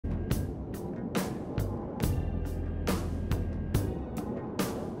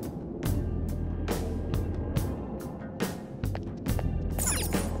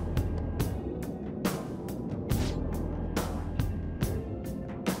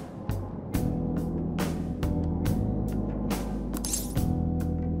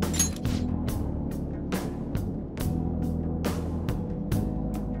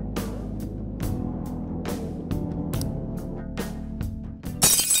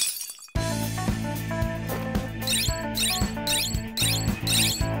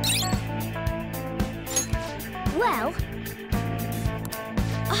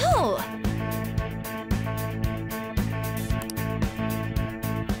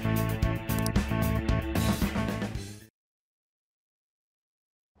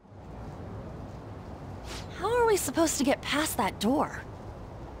How are we supposed to get past that door?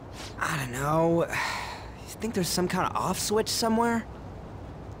 I don't know. You think there's some kind of off switch somewhere?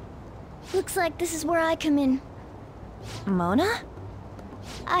 Looks like this is where I come in. Mona?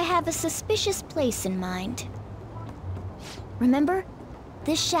 I have a suspicious place in mind. Remember?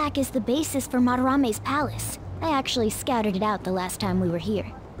 This shack is the basis for Madarame's palace. I actually scouted it out the last time we were here.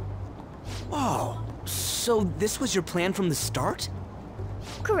 Whoa, so this was your plan from the start?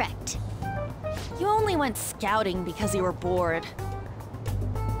 Correct. You only went scouting because you were bored.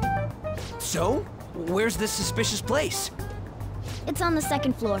 So? Where's this suspicious place? It's on the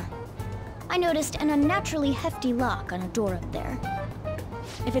second floor. I noticed an unnaturally hefty lock on a door up there.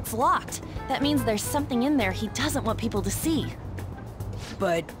 If it's locked, that means there's something in there he doesn't want people to see.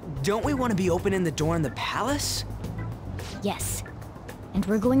 But don't we want to be opening the door in the palace? Yes. And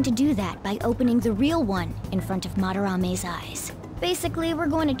we're going to do that by opening the real one in front of Madarame's eyes. Basically, we're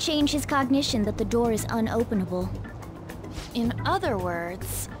going to change his cognition that the door is unopenable. In other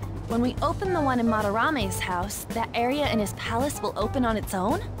words, when we open the one in Madarame's house, that area in his palace will open on its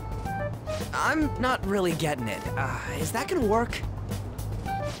own? I'm not really getting it. Is that gonna work?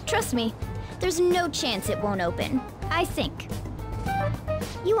 Trust me, there's no chance it won't open. I think.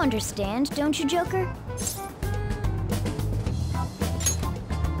 You understand, don't you, Joker?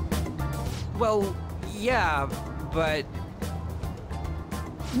 Well, yeah, but...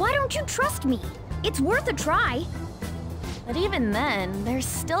 Why don't you trust me? It's worth a try. But even then, there's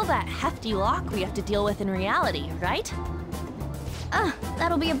still that hefty lock we have to deal with in reality, right?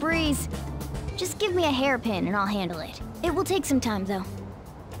 That'll be a breeze. Just give me a hairpin and I'll handle it. It will take some time, though.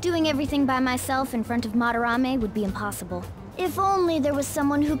 Doing everything by myself in front of Madarame would be impossible. If only there was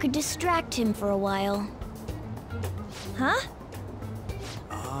someone who could distract him for a while. Huh?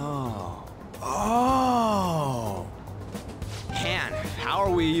 Oh. Man, how are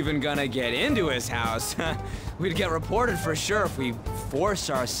we even gonna get into his house? We'd get reported for sure if we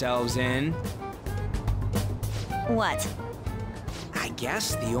force ourselves in. What? I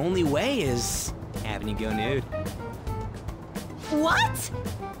guess the only way is having you go nude. What?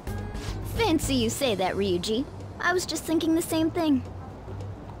 Fancy you say that, Ryuji. I was just thinking the same thing.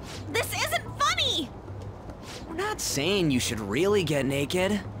 This isn't funny! We're not saying you should really get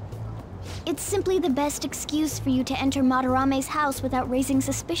naked. It's simply the best excuse for you to enter Madarame's house without raising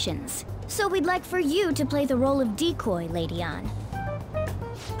suspicions. So we'd like for you to play the role of decoy, Lady Ann.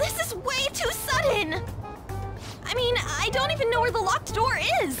 This is way too sudden! I mean, I don't even know where the locked door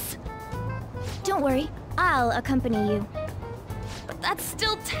is! Don't worry, I'll accompany you. But that's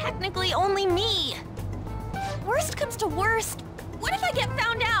still technically only me! Worst comes to worst, what if I get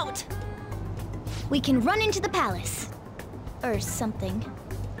found out? We can run into the palace. Or something.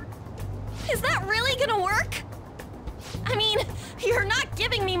 Is that really gonna work? I mean, you're not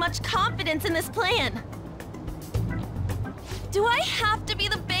giving me much confidence in this plan. Do I have to be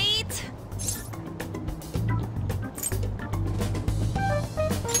the bait?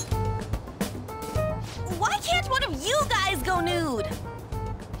 Why can't one of you guys go nude?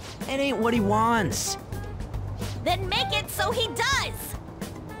 It ain't what he wants. Then make it so he does!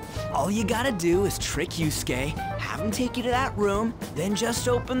 All you gotta do is trick Yusuke, have him take you to that room, then just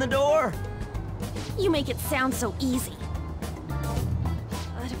open the door. You make it sound so easy.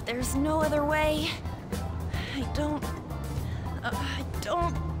 But if there's no other way, I don't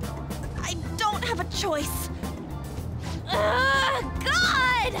have a choice.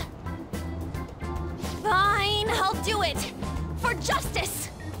 God! Fine, I'll do it. For justice.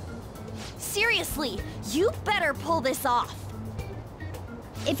 Seriously, you better pull this off.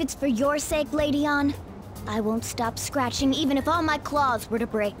 If it's for your sake, Lady Ann, I won't stop scratching even if all my claws were to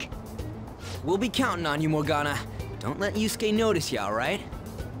break. We'll be counting on you, Morgana. Don't let Yusuke notice you, alright?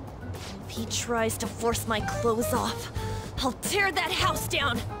 If he tries to force my clothes off, I'll tear that house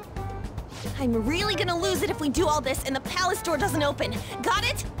down. I'm really gonna lose it if we do all this and the palace door doesn't open. Got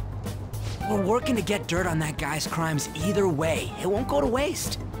it? We're working to get dirt on that guy's crimes either way. It won't go to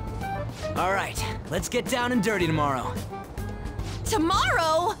waste. Alright, let's get down and dirty tomorrow.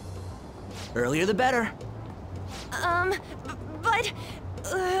 Tomorrow? Earlier the better. But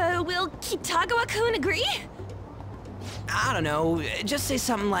will Kitagawa-kun agree? I don't know, just say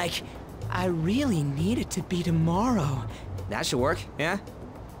something like, I really need it to be tomorrow. That should work, yeah?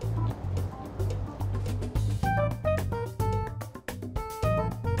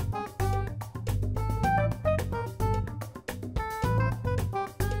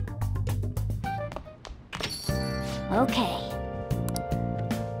 Okay.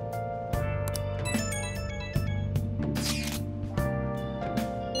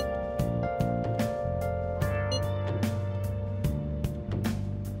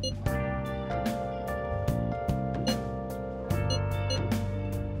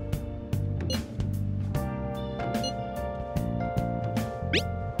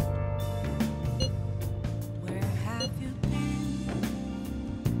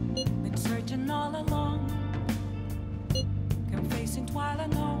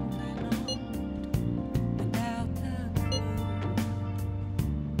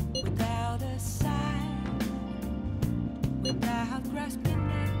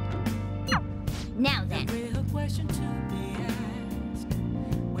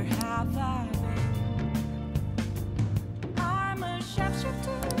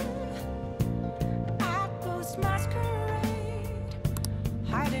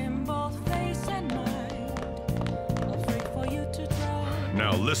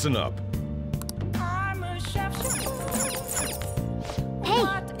 Now listen up. I'm a chef. Hey!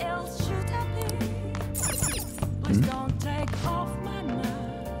 What else should I be? Please don't take off my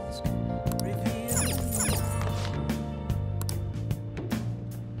mask. Reveal me.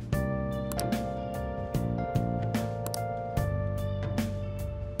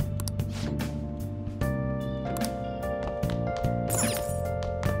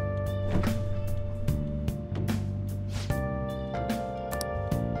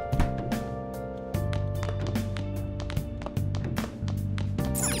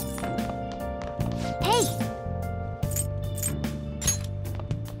 Hey!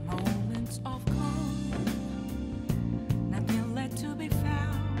 Moments of calm, nothing left to be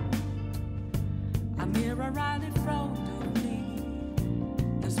found. A mirror right in front of me.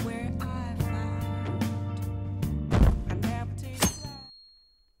 That's where I found an empty glass.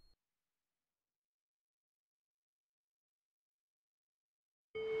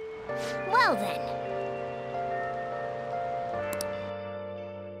 Well then.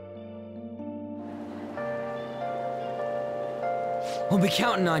 We'll be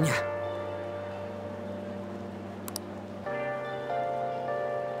counting on you.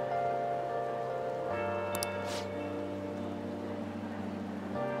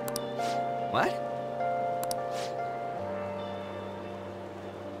 What?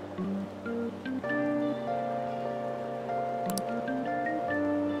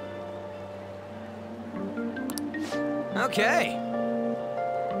 Okay.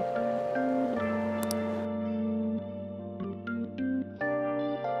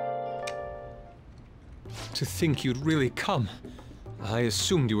 To think you'd really come. I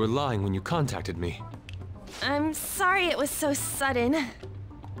assumed you were lying when you contacted me. I'm sorry it was so sudden.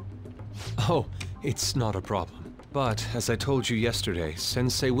 Oh, it's not a problem. But, as I told you yesterday,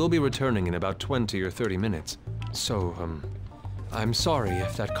 Sensei will be returning in about 20 or 30 minutes. So, I'm sorry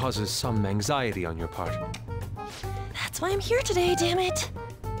if that causes some anxiety on your part. That's why I'm here today, damn it.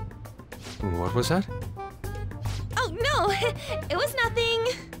 What was that? Oh, no, it was nothing.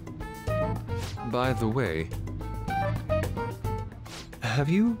 By the way, have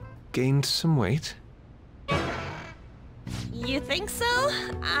you gained some weight? You think so?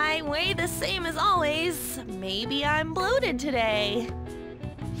 I weigh the same as always. Maybe I'm bloated today.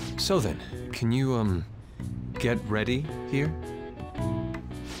 So then, can you, get ready here?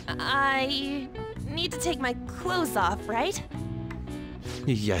 I need to take my clothes off, right?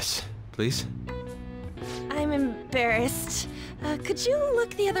 Yes, please. I'm embarrassed. Could you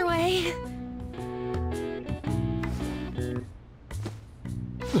look the other way?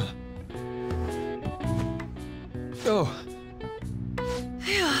 Oh,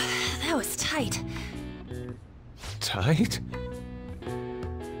 Phew, that was tight. tight?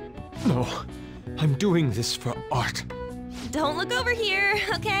 No, I'm doing this for art. Don't look over here,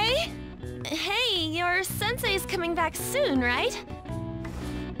 okay? Hey, your sensei's coming back soon, right?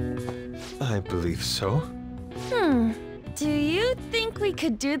 I believe so. Do you think we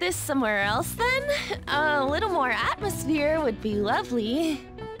could do this somewhere else then? A little more atmosphere would be lovely.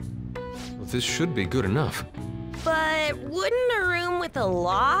 Well, this should be good enough. But wouldn't a room with a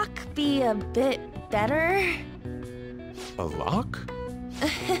lock be a bit better? A lock?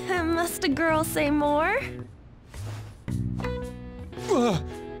 Must a girl say more?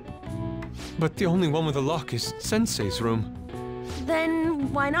 But the only one with a lock is Sensei's room.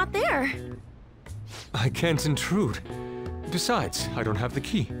 Then why not there? I can't intrude. Besides, I don't have the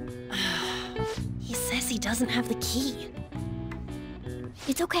key. He says he doesn't have the key.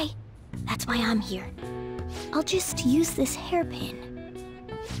 It's okay. That's why I'm here. I'll just use this hairpin.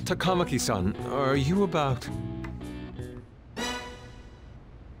 Takamaki-san, are you about...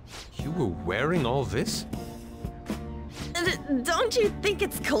 You were wearing all this? Don't you think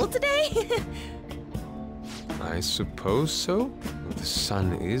it's cold today? I suppose so. The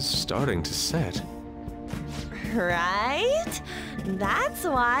sun is starting to set. Right? That's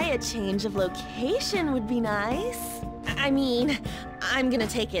why a change of location would be nice. I mean, I'm gonna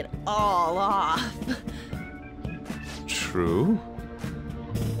take it all off. True.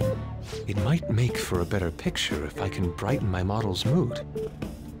 It might make for a better picture if I can brighten my model's mood.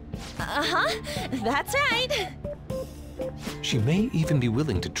 Uh-huh, that's right. She may even be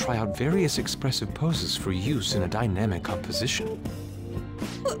willing to try out various expressive poses for use in a dynamic composition.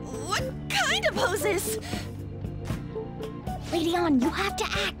 What kind of poses? Lady On, you have to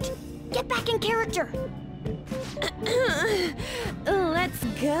act. Get back in character. Let's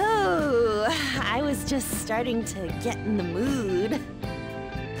go. I was just starting to get in the mood.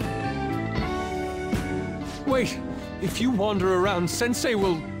 Wait! If you wander around, Sensei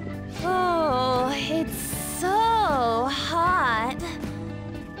will... Oh, it's so hot.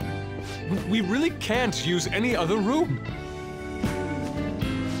 We really can't use any other room.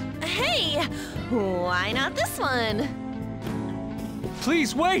 Hey! Why not this one?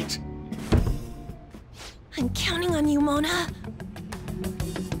 Please wait! I'm counting on you, Mona.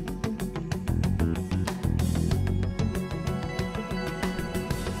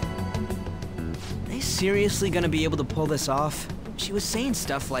 Are they seriously gonna be able to pull this off? She was saying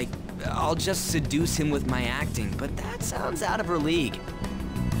stuff like, I'll just seduce him with my acting, but that sounds out of her league.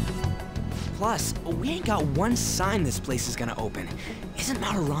 Plus, we ain't got one sign this place is gonna open. Isn't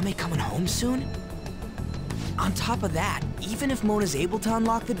Madarame coming home soon? On top of that, even if Mona's able to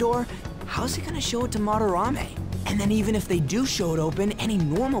unlock the door, how's he gonna show it to Madarame? And then even if they do show it open, any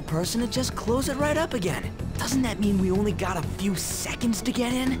normal person would just close it right up again. Doesn't that mean we only got a few seconds to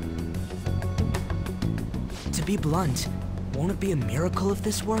get in? To be blunt, won't it be a miracle if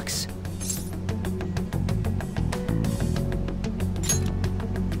this works?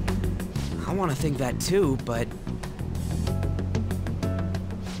 I want to think that too, but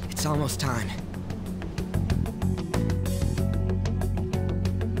it's almost time.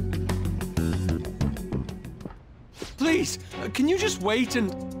 Please, can you just wait and...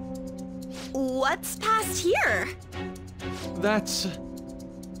 What's past here? That's...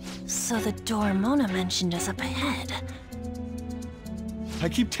 So the door Mona mentioned is up ahead. I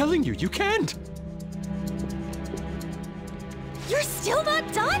keep telling you, you can't! You're still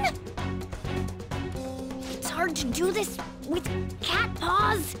not done? It's hard to do this with cat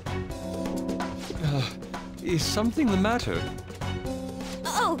paws. Is something the matter?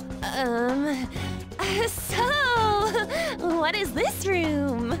 Oh, so, what is this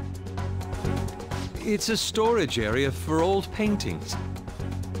room? It's a storage area for old paintings.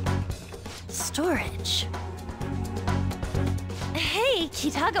 Storage. Hey,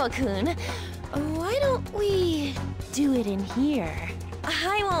 Kitagawa-kun, why don't we do it in here?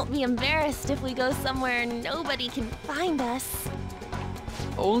 I won't be embarrassed if we go somewhere nobody can find us.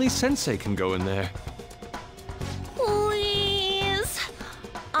 Only Sensei can go in there. Please.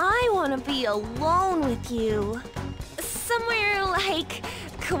 I want to be alone with you. Somewhere like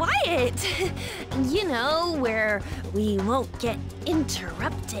quiet. You know, where we won't get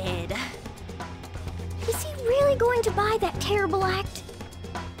interrupted. Is he really going to buy that terrible act?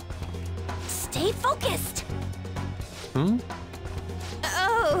 Stay focused. Hmm?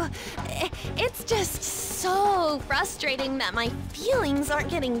 Oh, it's just so frustrating that my feelings aren't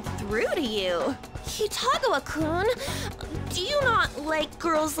getting through to you. Kitagawa-kun, do you not like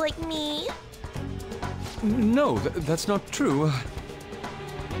girls like me? No, that's not true.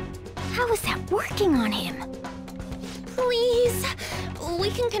 How is that working on him? Please, we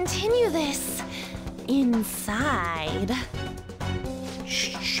can continue this inside.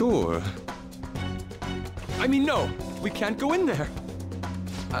 Sure. I mean, no, we can't go in there.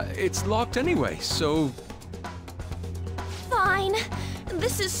 It's locked anyway, so... Fine.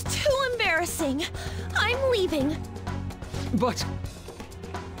 This is too embarrassing. I'm leaving. But...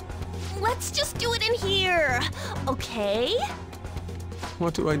 Let's just do it in here, okay?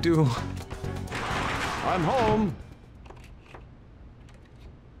 what do I do? I'm home.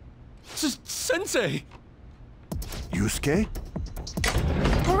 Sensei! Yusuke?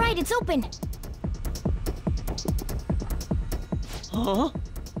 All right, it's open. Huh?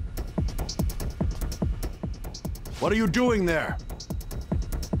 What are you doing there?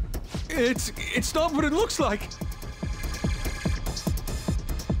 It's not what it looks like.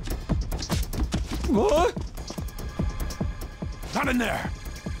 What? Not in there.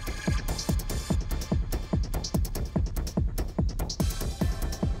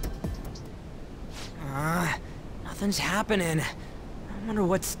 Nothing's happening. I wonder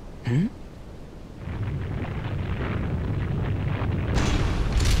what's...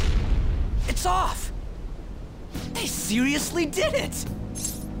 It's off! They seriously did it!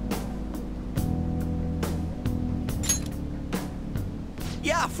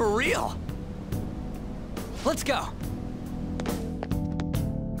 Yeah, for real. Let's go.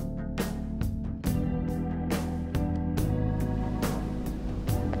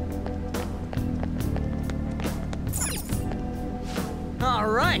 All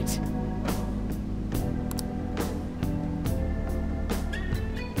right.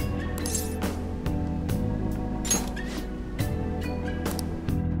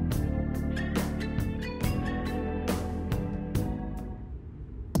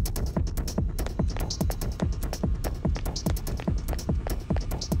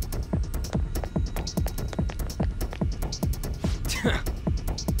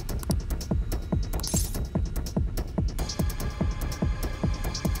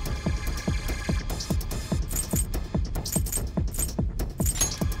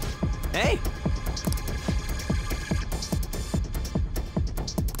 Hey!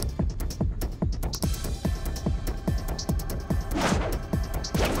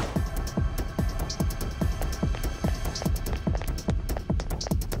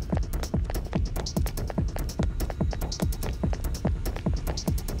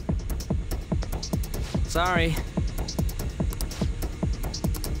 Sorry.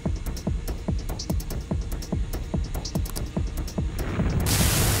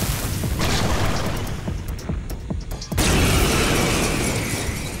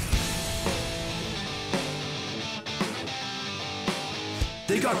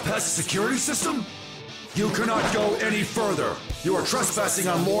 They got past the security system? You cannot go any further. You are trespassing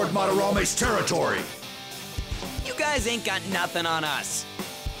on Lord Madarame's territory. You guys ain't got nothing on us.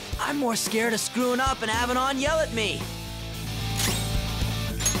 I'm more scared of screwing up and having On yell at me.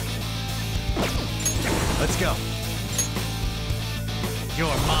 Let's go.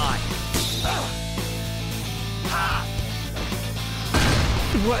 You're mine.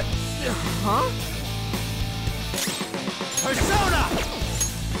 What? Huh? Persona!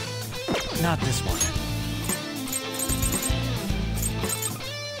 Not this one.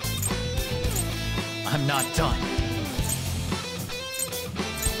 I'm not done.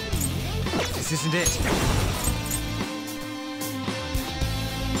 This isn't it.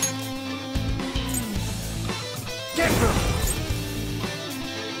 Get through!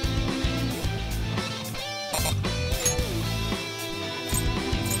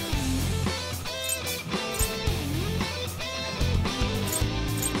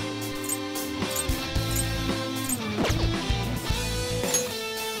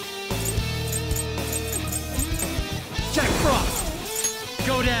 Jack Frost!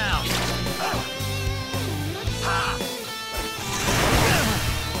 Go down!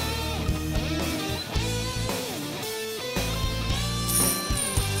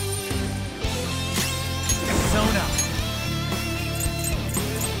 Persona!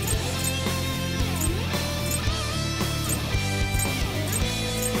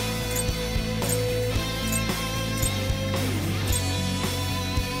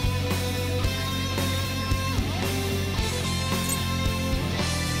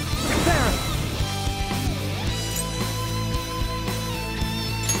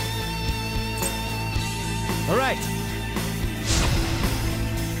 All right.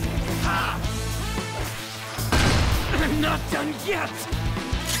 I'm not done yet.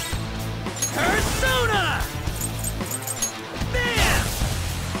 Persona! Bam!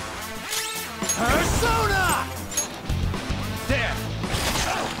 Persona! There.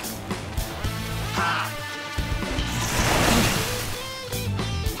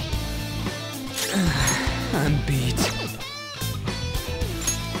 I'm beat.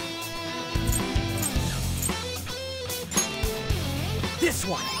 This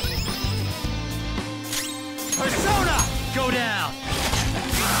one! Persona! Go down!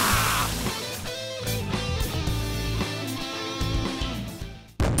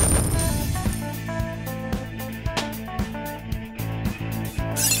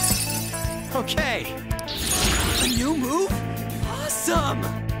 Okay! A new move? Awesome!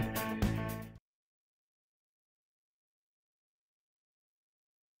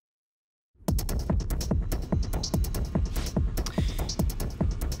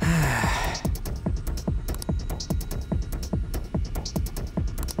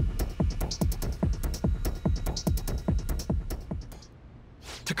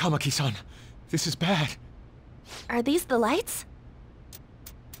 Takamaki-san, this is bad. Are these the lights?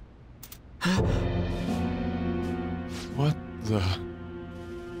 What the...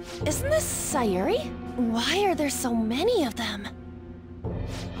 Isn't this Sayuri? Why are there so many of them?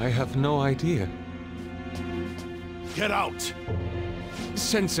 I have no idea. Get out!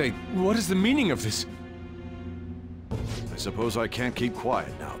 Sensei, what is the meaning of this? I suppose I can't keep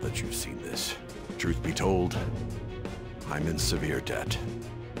quiet now that you've seen this. Truth be told, I'm in severe debt.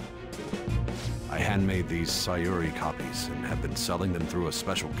 I handmade these Sayuri copies and have been selling them through a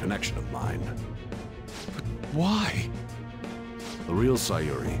special connection of mine. Why? The real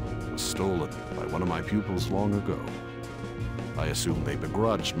Sayuri was stolen by one of my pupils long ago. I assume they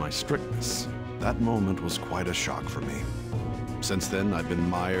begrudged my strictness. That moment was quite a shock for me. Since then, I've been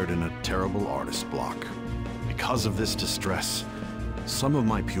mired in a terrible artist block. Because of this distress, some of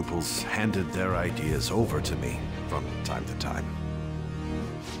my pupils handed their ideas over to me from time to time.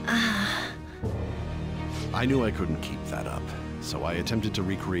 I knew I couldn't keep that up, so I attempted to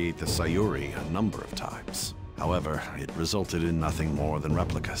recreate the Sayuri a number of times. However, it resulted in nothing more than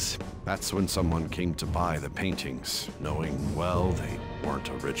replicas. That's when someone came to buy the paintings, knowing, well, they weren't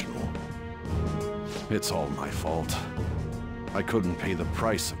original. It's all my fault. I couldn't pay the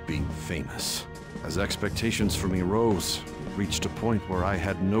price of being famous. As expectations for me rose, it reached a point where I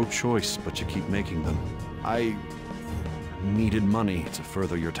had no choice but to keep making them. I needed money to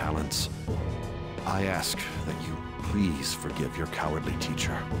further your talents. I ask that you please forgive your cowardly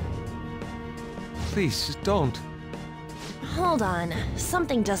teacher. Please, don't. Hold on,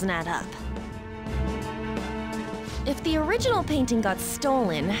 something doesn't add up. If the original painting got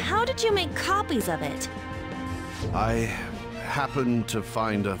stolen, how did you make copies of it? I happened to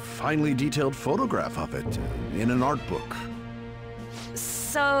find a finely detailed photograph of it in an art book.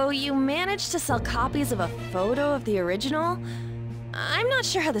 So you managed to sell copies of a photo of the original? I'm not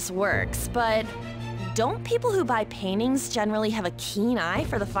sure how this works, but don't people who buy paintings generally have a keen eye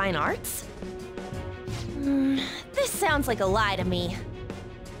for the fine arts? This sounds like a lie to me.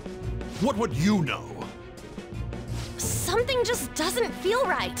 What would you know? Something just doesn't feel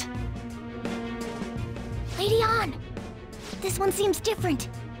right. Lady Ann! This one seems different.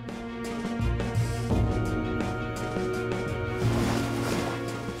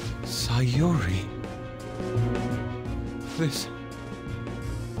 Sayuri. This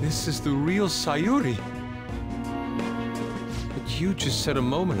is the real Sayuri. But you just said a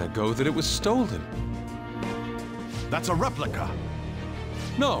moment ago that it was stolen. That's a replica.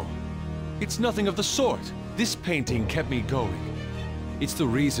 No, it's nothing of the sort. This painting kept me going. It's the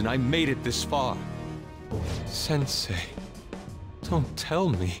reason I made it this far. Sensei, don't tell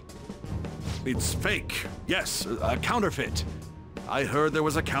me. It's fake. Yes, a counterfeit. I heard there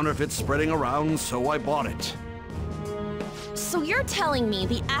was a counterfeit spreading around, so I bought it. So you're telling me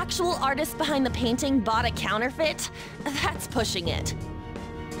the actual artist behind the painting bought a counterfeit? That's pushing it.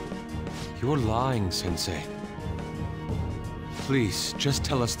 You're lying, Sensei. Please, just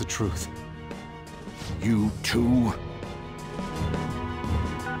tell us the truth. You too?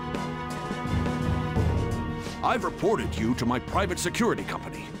 I've reported you to my private security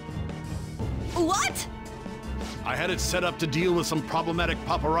company. What? I had it set up to deal with some problematic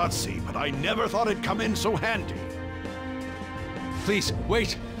paparazzi, but I never thought it'd come in so handy. Please,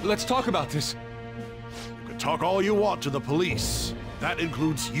 wait. Let's talk about this. You can talk all you want to the police. That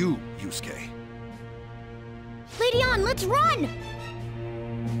includes you, Yusuke. Lady Ann, let's run!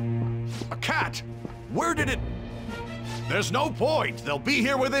 A cat? Where did it... There's no point. They'll be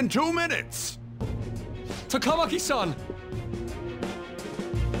here within 2 minutes. Takamaki-san!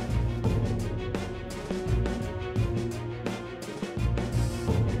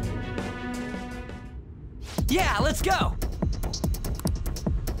 Yeah, let's go!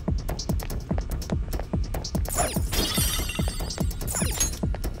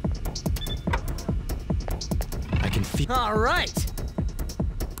 I can feel... All right!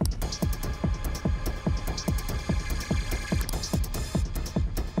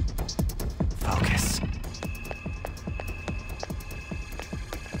 Focus.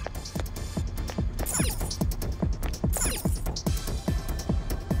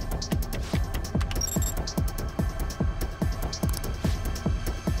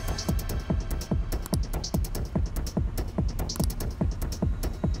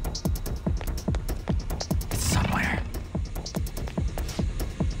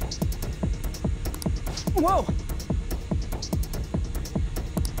 Whoa!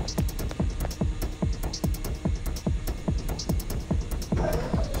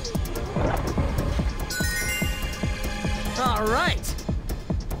 All right!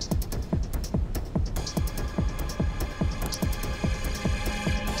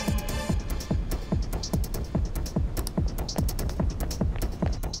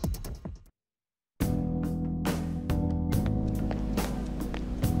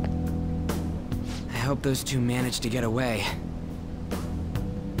 I hope those two managed to get away.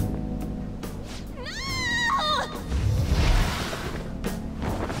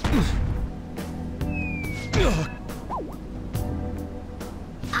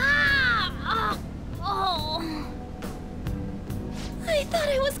 I thought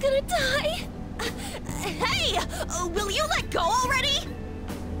I was gonna die. Hey! Will you let go already?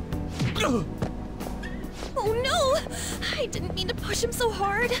 Oh no! I didn't mean to push him so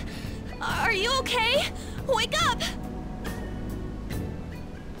hard. Are you okay? Wake up!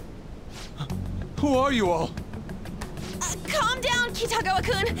 Who are you all? Calm down,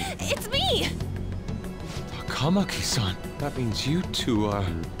 Kitagawa-kun. It's me! Takamaki-san. That means you two are...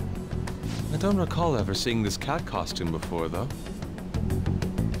 I don't recall ever seeing this cat costume before, though.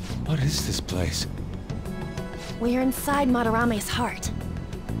 What is this place? We're inside Madarame's heart.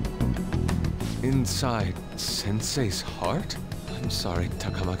 Inside Sensei's heart? I'm sorry,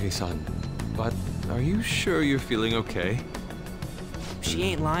 Takamaki-san, but are you sure you're feeling okay? She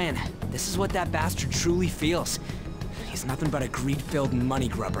ain't lying. This is what that bastard truly feels. He's nothing but a greed-filled money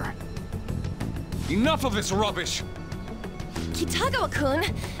grubber. Enough of this rubbish! Kitagawa-kun,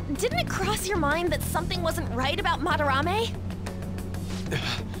 didn't it cross your mind that something wasn't right about Madarame?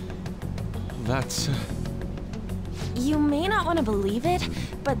 That's... You may not want to believe it,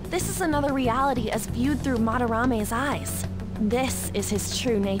 but this is another reality as viewed through Madarame's eyes. This is his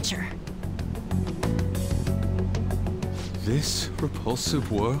true nature. This repulsive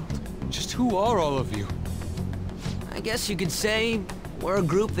world? Just who are all of you? I guess you could say we're a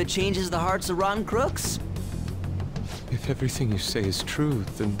group that changes the hearts of rotten crooks. If everything you say is true,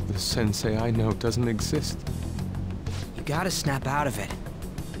 then the sensei I know doesn't exist. You gotta snap out of it.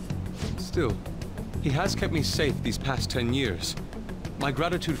 Still, he has kept me safe these past 10 years. My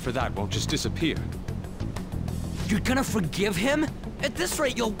gratitude for that won't just disappear. You're gonna forgive him? At this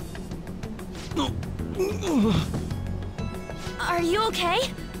rate, you'll... Are you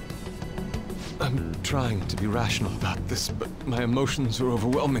okay? I'm trying to be rational about this, but my emotions are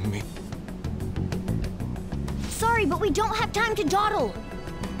overwhelming me. Sorry, but we don't have time to dawdle.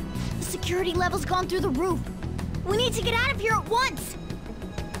 The security level's gone through the roof. We need to get out of here at once!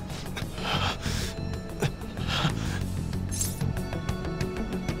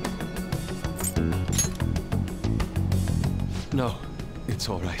 No, it's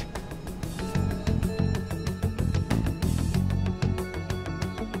all right.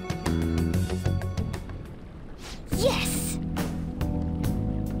 Yes!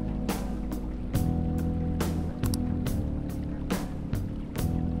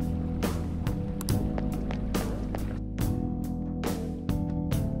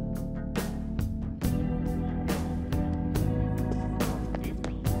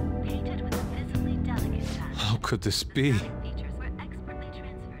 How could this be? Features were expertly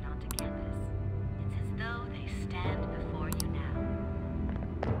transferred onto campus. It's as though they stand before you now.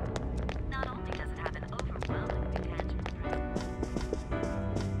 Not only does it have an overwhelmingly tangible presence,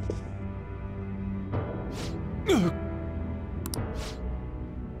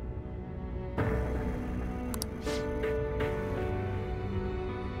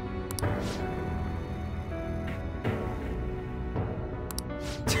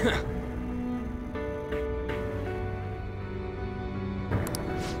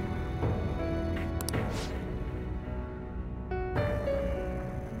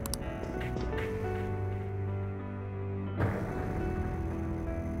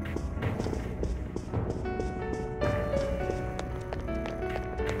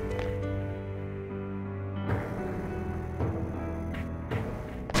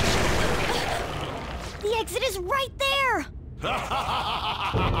 The exit is right there!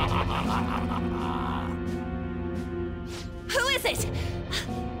 Who is it?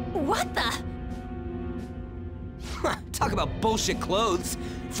 What the? Talk about bullshit clothes.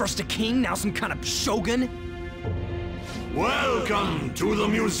 First a king, now some kind of shogun. Welcome to the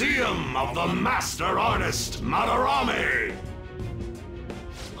Museum of the Master Artist, Madarame!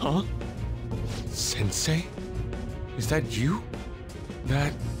 Huh? Sensei? Is that you?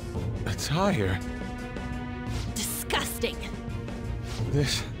 That attire? Disgusting.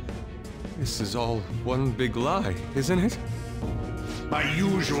 This is all one big lie, isn't it? My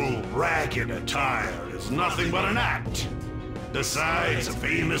usual ragged attire is nothing but an act. Besides a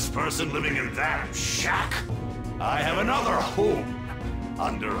famous person living in that shack, I have another home.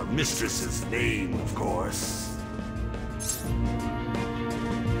 Under a mistress's name, of course.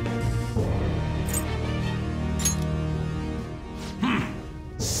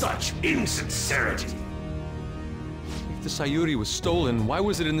 Such insincerity. If the Sayuri was stolen, why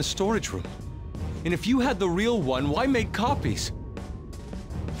was it in the storage room? And if you had the real one, why make copies?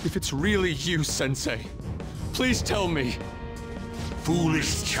 If it's really you, Sensei, please tell me.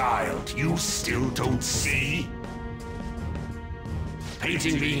 Foolish child, you still don't see?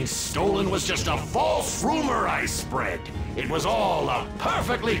 Painting being stolen was just a false rumor I spread. It was all a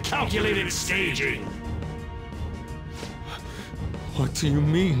perfectly calculated staging. What do you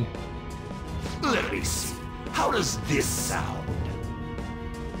mean? Let me see. How does this sound?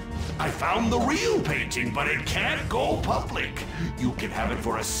 I found the real painting, but it can't go public. You can have it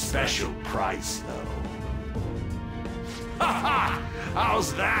for a special price, though. Ha ha!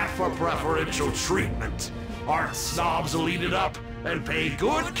 How's that for preferential treatment? Art snobs will eat it up and pay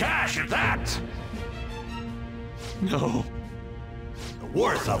good cash at that. No. The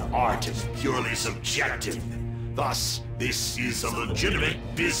worth of art is purely subjective. Thus, this is a legitimate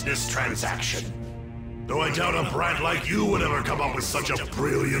business transaction. Though I doubt a brat like you would ever come up with such a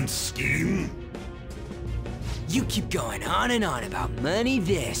brilliant scheme. You keep going on and on about money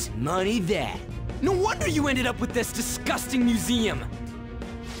this, money that. No wonder you ended up with this disgusting museum.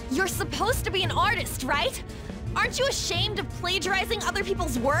 You're supposed to be an artist, right? Aren't you ashamed of plagiarizing other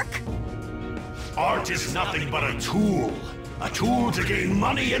people's work? Art is nothing but a tool to gain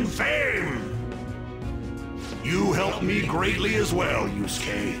money and fame. You helped me greatly as well,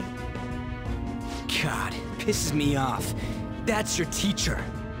 Yusuke. God, pisses me off. That's your teacher.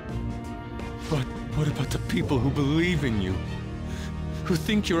 But what about the people who believe in you? Who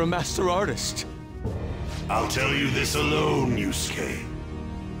think you're a master artist? I'll tell you this alone, Yusuke.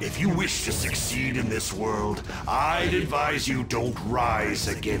 If you wish to succeed in this world, I'd advise you don't rise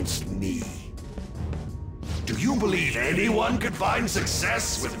against me. Do you believe anyone could find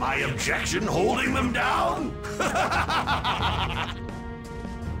success with my objection holding them down?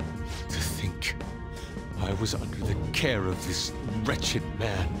 To think I was under the care of this wretched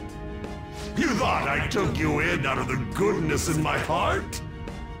man. You thought I took you in out of the goodness in my heart?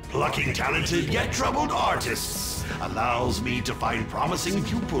 Plucking talented yet troubled artists allows me to find promising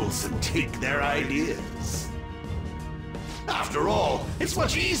pupils and take their ideas. After all, it's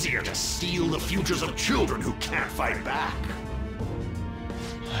much easier to steal the futures of children who can't fight back.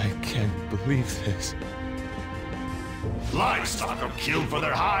 I can't believe this. Livestock are killed for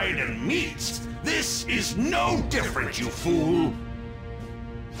their hide and meat. This is no different, you fool.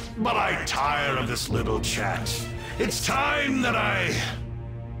 But I tire of this little chat. It's time that I...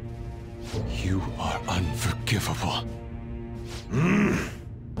 You are unforgivable.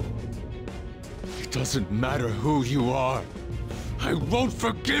 It doesn't matter who you are. I won't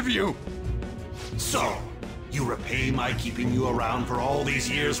forgive you! So, you repay my keeping you around for all these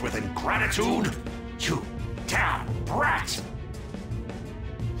years with ingratitude? You damn brat!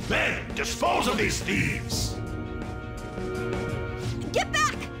 Then, dispose of these thieves! Get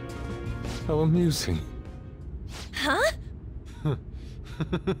back! How amusing. Huh?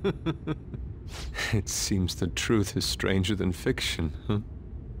 It seems the truth is stranger than fiction, huh?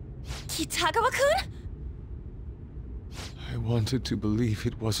 Kitagawa-kun? I wanted to believe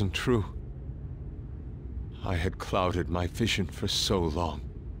it wasn't true. I had clouded my vision for so long.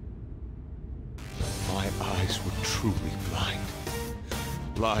 My eyes were truly blind.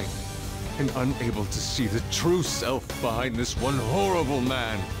 Blind and unable to see the true self behind this one horrible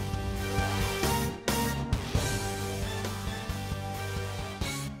man.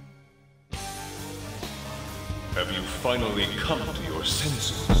 Have you finally come to your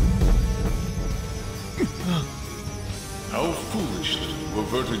senses? How foolishly you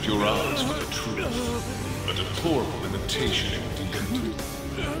averted your eyes from the truth. A deplorable imitation indeed.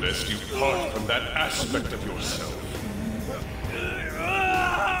 Lest you part from that aspect of yourself.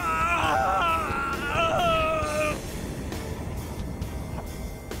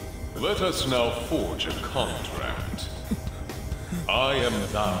 Let us now forge a contract. I am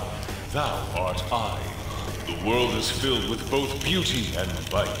thou, thou art I. The world is filled with both beauty and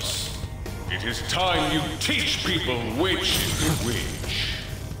vice. It is time you teach people which is which.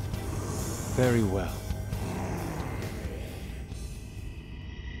 Very well.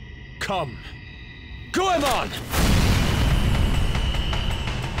 Come. Goemon!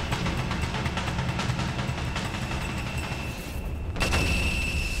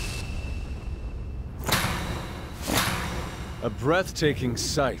 A breathtaking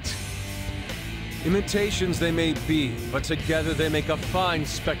sight. Imitations they may be, but together they make a fine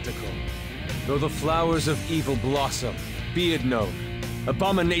spectacle. Though the flowers of evil blossom, be it known,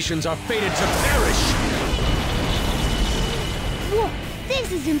 abominations are fated to perish! Whoa,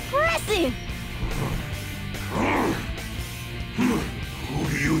 this is impressive! Who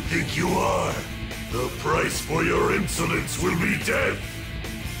do you think you are? The price for your insolence will be death!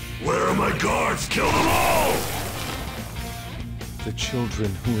 Where are my guards? Kill them all! The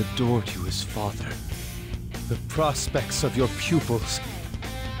children who adored you as father. The prospects of your pupils.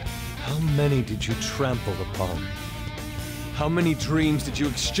 How many did you trample upon? How many dreams did you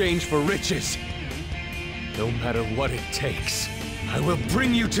exchange for riches? No matter what it takes, I will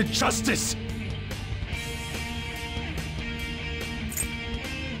bring you to justice!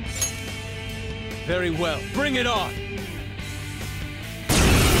 Very well, bring it on!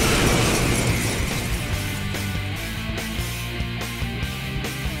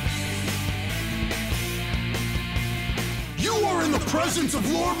 You are in the presence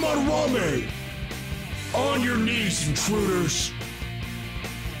of Lord Madarame! On your knees, intruders!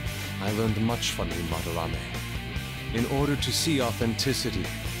 I learned much from you, Madarame. In order to see authenticity,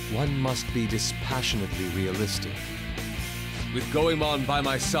 one must be dispassionately realistic. With Goemon by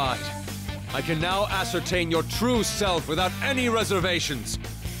my side, I can now ascertain your true self without any reservations.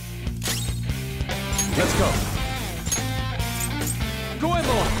 Let's go.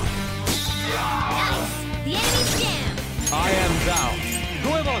 Goemon! Nice! The enemy's down! I am thou.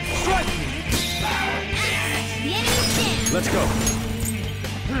 Goemon, strike me! The Let's go.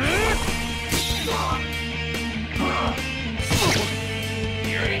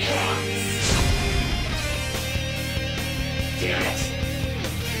 Here it comes. Damn it.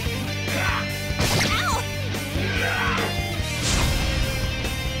 Ow!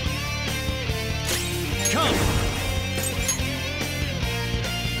 Come!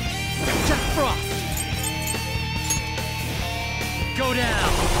 Jack Frost! Go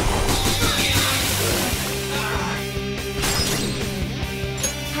down!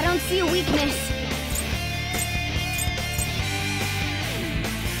 I don't see a weakness.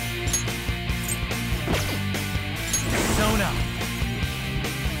 Persona!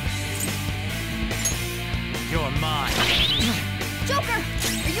 You're mine! Joker, are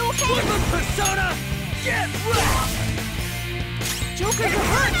you okay? Flipper Persona! Get wrecked! Joker, you're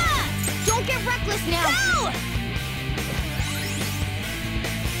hurt! Don't get reckless now! Ow!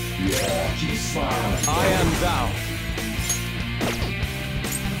 Yeah, he's fine. I am thou.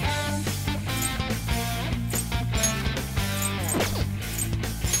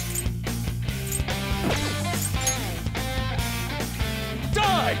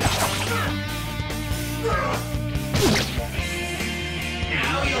 Die!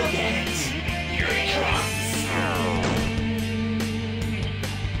 Now you'll get it. Here it comes.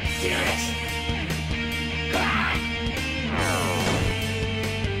 Damn it.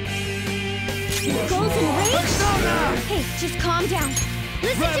 Golden Ray? Persona! Hey, just calm down.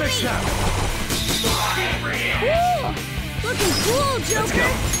 Listen Ravage to me! now! Woo! Looking cool, Let's Joker! go!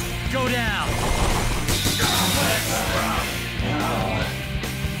 Go down!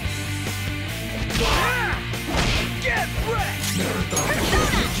 Get wrecked! Never thought you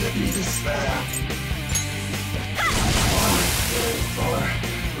could give me this fast.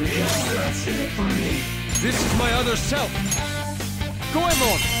 That's it for me. This is my other self!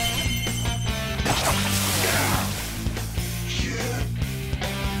 Goemon!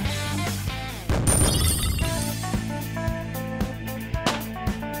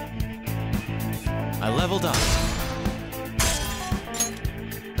 I leveled up.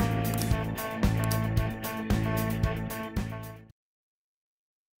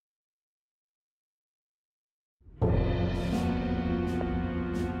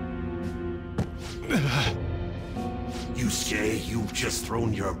 You say you've just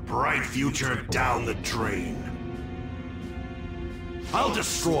thrown your bright future down the drain. I'll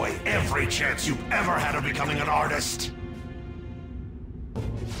destroy every chance you've ever had of becoming an artist.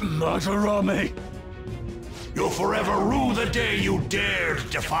 Madarame! You'll forever rue the day you dared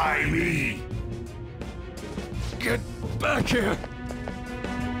defy me. Get back here!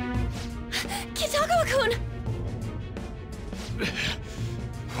 Kitagawa-kun!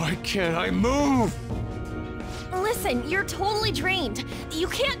 Why can't I move? Listen, you're totally drained. You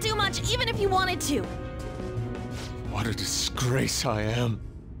can't do much even if you wanted to. What a disgrace I am.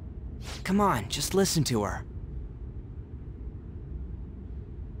 Come on, just listen to her.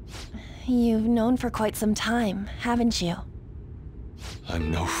 You've known for quite some time, haven't you? I'm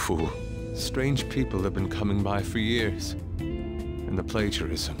no fool. Strange people have been coming by for years. And the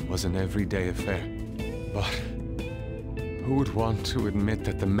plagiarism was an everyday affair. But who would want to admit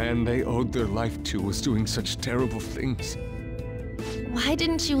that the man they owed their life to was doing such terrible things? Why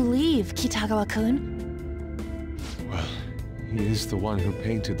didn't you leave, Kitagawa-kun? Well, he is the one who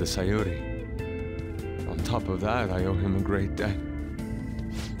painted the Sayuri. On top of that, I owe him a great debt.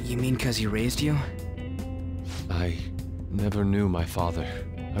 You mean 'cause he raised you? I never knew my father.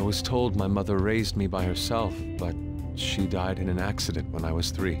 I was told my mother raised me by herself, but she died in an accident when I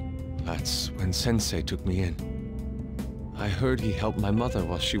was 3. That's when Sensei took me in. I heard he helped my mother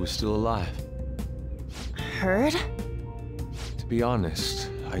while she was still alive. Heard? To be honest,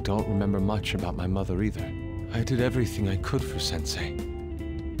 I don't remember much about my mother either. I did everything I could for Sensei.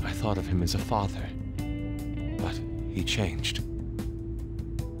 I thought of him as a father. But he changed.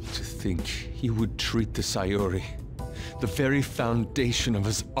 To think he would treat the Sayuri, the very foundation of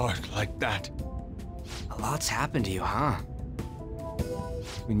his art, like that. A lot's happened to you, huh?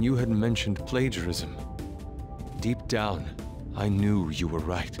 When you had mentioned plagiarism, deep down, I knew you were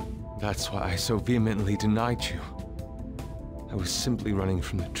right. That's why I so vehemently denied you. I was simply running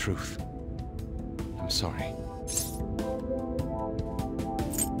from the truth. I'm sorry.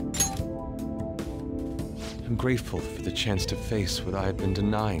 I'm grateful for the chance to face what I had been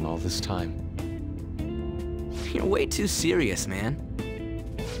denying all this time. You're way too serious, man.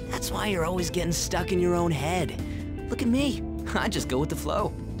 That's why you're always getting stuck in your own head. Look at me. I just go with the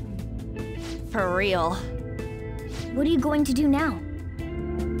flow. For real. What are you going to do now?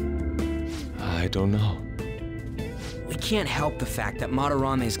 I don't know. We can't help the fact that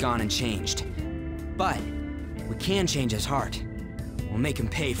Madarame's gone and changed. But We can change his heart. We'll make him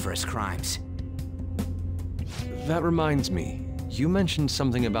pay for his crimes. That reminds me, you mentioned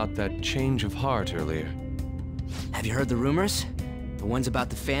something about that change of heart earlier. Have you heard the rumors? The ones about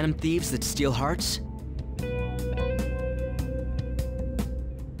the phantom thieves that steal hearts?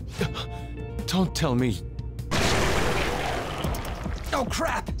 Don't tell me. Oh,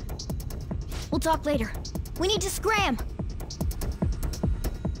 crap! We'll talk later. We need to scram!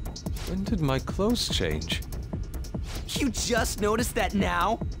 When did my clothes change? You just noticed that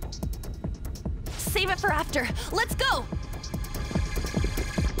now? Save it for after. Let's go!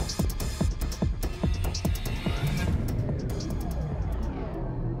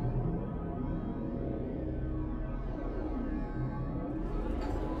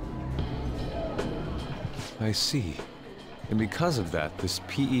 I see. And because of that, this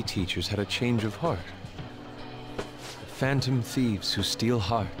PE teacher's had a change of heart. Phantom thieves who steal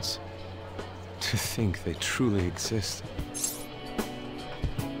hearts. To think they truly exist.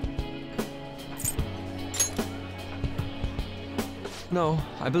 No,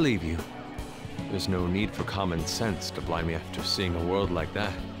 I believe you. There's no need for common sense to blind me after seeing a world like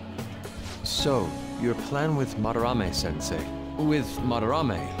that. So, your plan with Madarame-sensei, with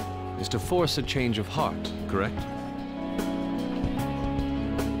Madarame, is to force a change of heart, correct?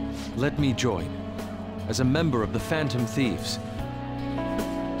 Let me join, as a member of the Phantom Thieves.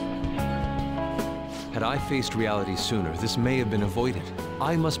 Had I faced reality sooner, this may have been avoided.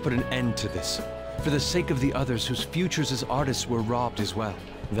 I must put an end to this, for the sake of the others whose futures as artists were robbed as well.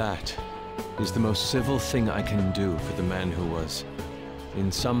 That is the most civil thing I can do for the man who was, in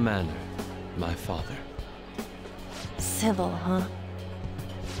some manner, my father. Civil, huh?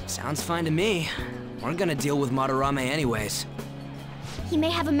 Sounds fine to me. We're gonna deal with Madarame anyways. He may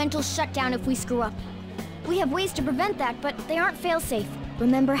have a mental shutdown if we screw up. We have ways to prevent that, but they aren't fail-safe.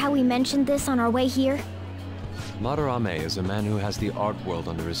 Remember how we mentioned this on our way here? Madarame is a man who has the art world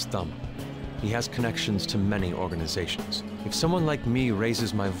under his thumb. He has connections to many organizations. If someone like me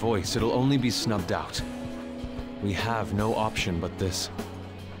raises my voice, it'll only be snubbed out. We have no option but this.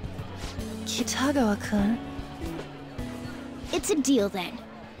 Kitagawa-kun. It's a deal then.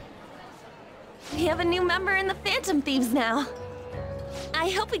 We have a new member in the Phantom Thieves now. I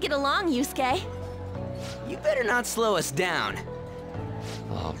hope we get along, Yusuke. You better not slow us down.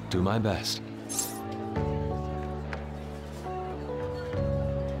 I'll do my best.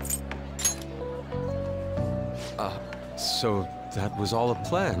 So that was all a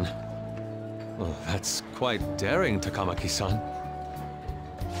plan? Well, that's quite daring, Takamaki-san.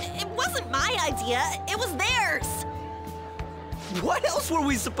 It wasn't my idea, it was theirs! What else were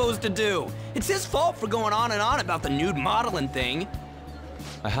we supposed to do? It's his fault for going on and on about the nude modeling thing.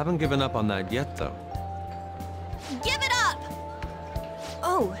 I haven't given up on that yet, though. Give it up!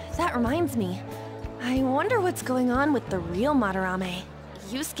 Oh, that reminds me. I wonder what's going on with the real Madarame.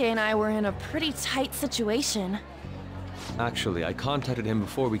 Yusuke and I were in a pretty tight situation. Actually, I contacted him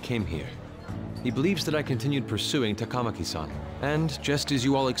before we came here. He believes that I continued pursuing Takamaki-san. And just as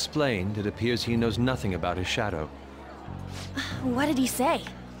you all explained, it appears he knows nothing about his shadow. What did he say?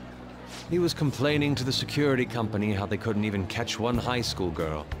 He was complaining to the security company how they couldn't even catch one high school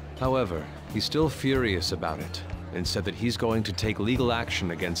girl. However, he's still furious about it, and said that he's going to take legal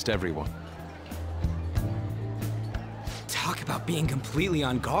action against everyone. Talk about being completely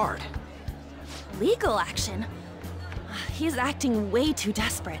on guard. Legal action? He's acting way too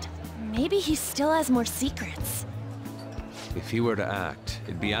desperate. Maybe he still has more secrets. If he were to act,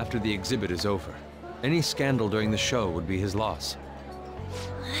 it'd be after the exhibit is over. Any scandal during the show would be his loss.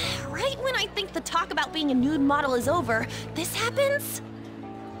 Right when I think the talk about being a nude model is over, this happens?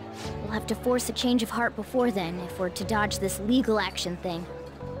 We'll have to force a change of heart before then, if we're to dodge this legal action thing.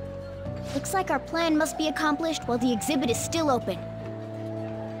 Looks like our plan must be accomplished while the exhibit is still open.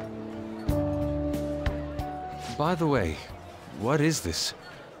 By the way, what is this?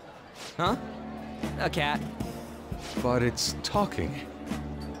 Huh? A cat. But it's talking.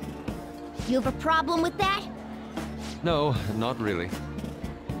 You have a problem with that? No, not really.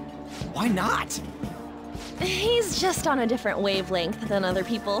 Why not? He's just on a different wavelength than other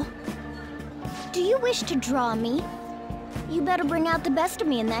people. Do you wish to draw me? You better bring out the best of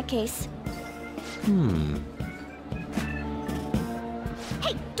me in that case.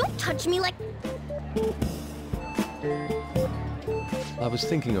 Hey, don't touch me like... I was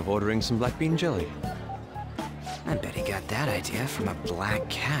thinking of ordering some black bean jelly. I bet he got that idea from a black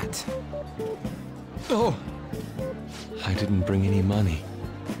cat. Oh! I didn't bring any money.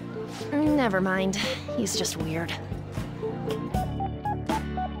 Never mind. He's just weird.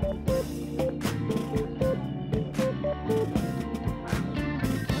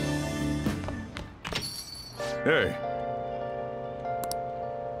 Hey.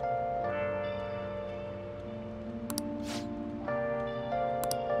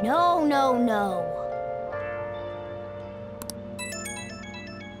 No, no, no.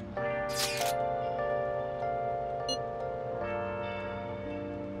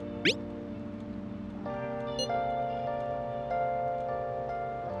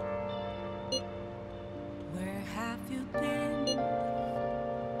 Where have you been?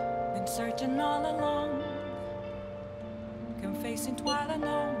 Been searching all along, confessing twilight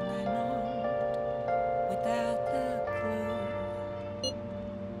on and on, without a clue,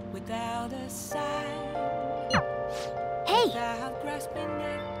 without a sign, Hey! without grasping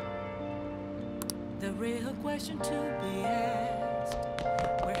it. The real question to be asked: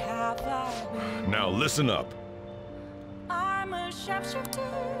 where have I been? Now listen up. I'm a sharpshooter.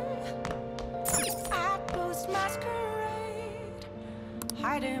 I post masquerade,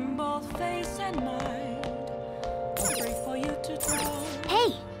 hiding both face and mind. Afraid for you to draw.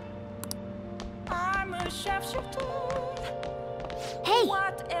 Hey! I'm a sharpshooter. Hey!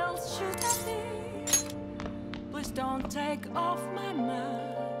 What else should I be? Please don't take off my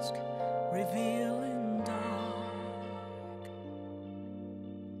mask, revealing dark.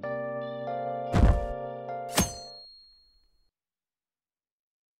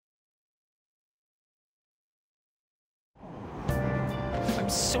 I'm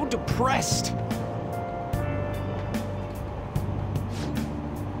so depressed.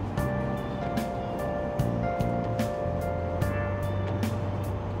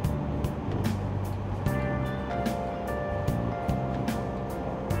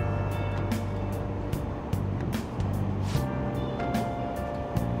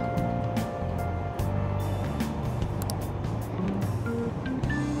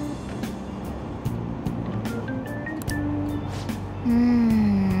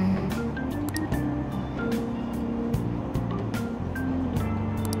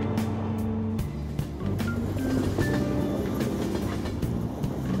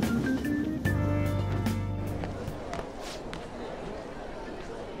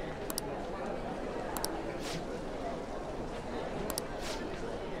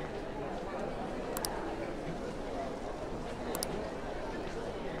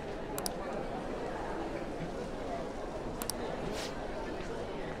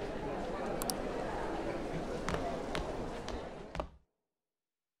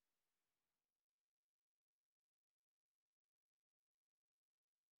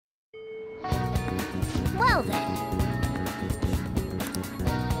 Well then.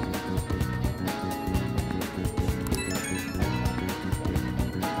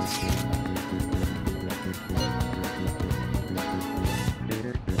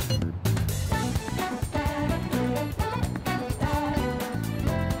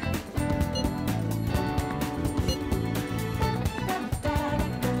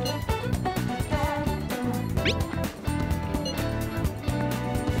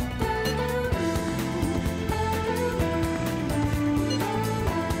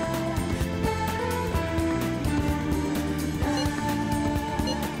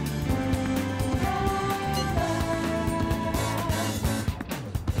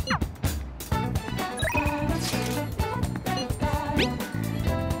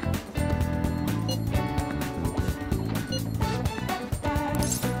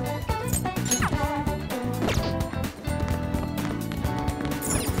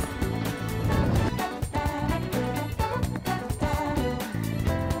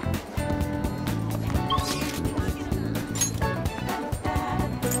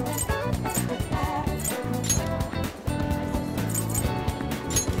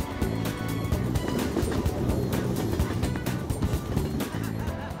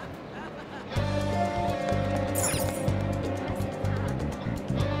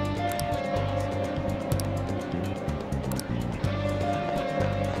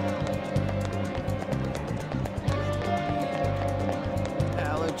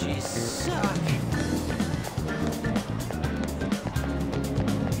 Allergies suck.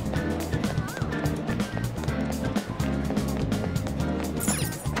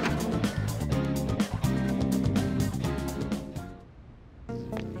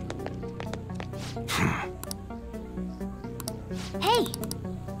 Hey!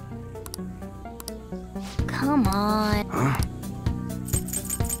 Come on. Huh?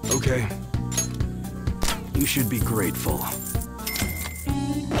 Okay. You should be grateful.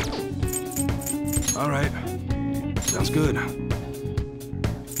 All right. Sounds good.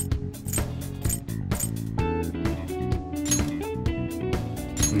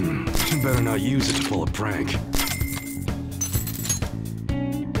 You better not use it to pull a prank.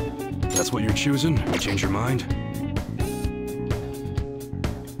 That's what you're choosing? You change your mind?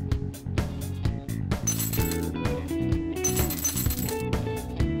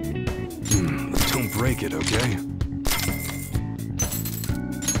 Don't break it, okay?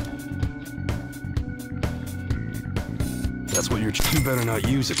 That's what you're... You better not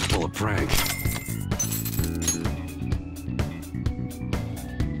use it to pull a prank.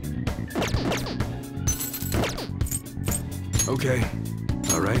 Okay.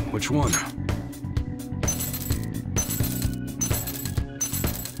 Alright, which one?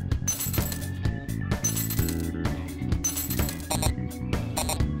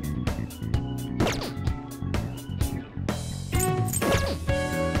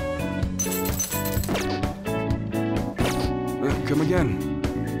 Come again.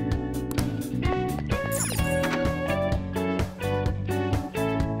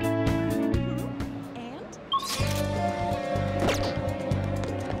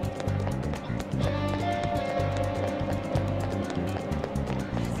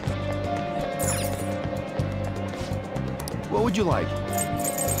 What would you like?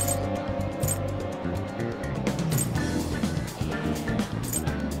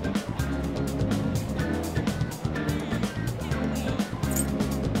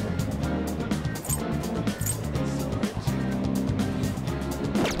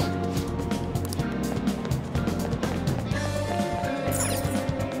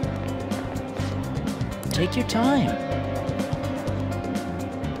 Take your time.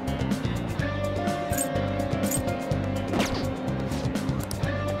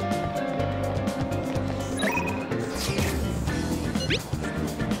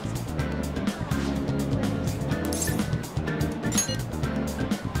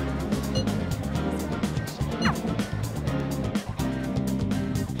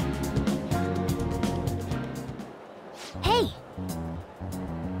 Hey!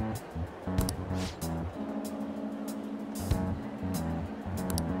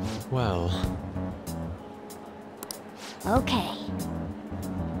 Well... Okay.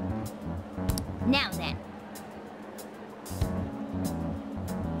 Now then.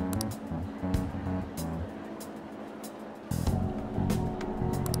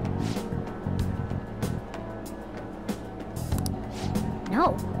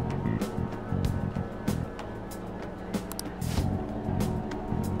 No.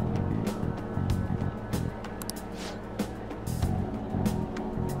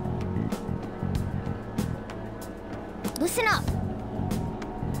 Listen up.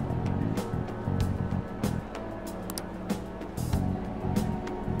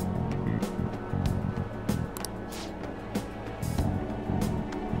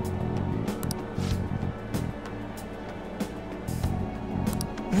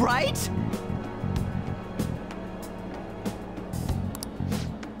 Right?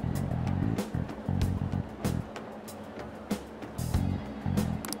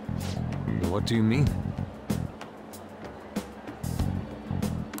 What do you mean?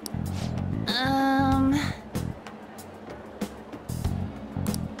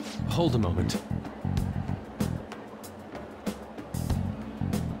 Hold a moment.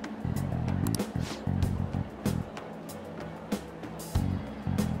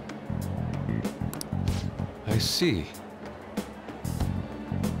 I see.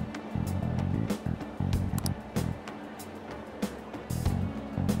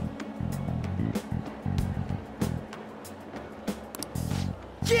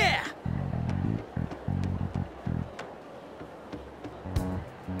 Yeah!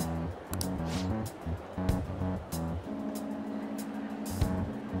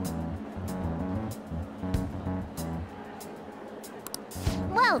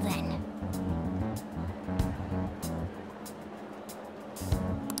 Well then.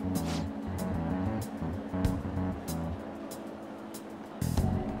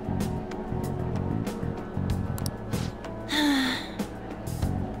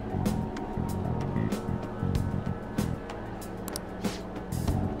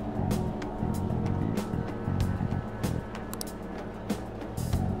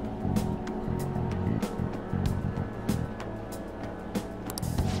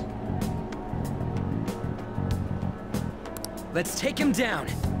 Let's take him down.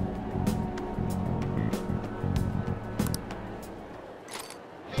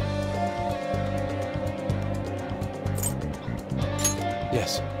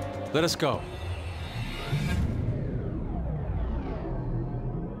 Yes. Let us go.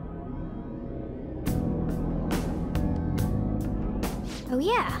 Oh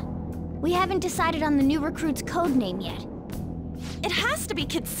yeah. We haven't decided on the new recruit's code name yet. It has to be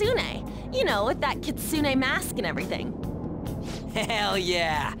Kitsune. You know, with that Kitsune mask and everything. Hell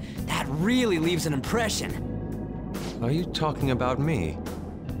yeah! That really leaves an impression. Are you talking about me?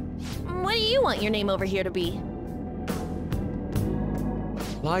 What do you want your name over here to be?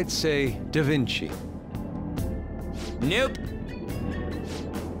 I'd say Da Vinci. Nope.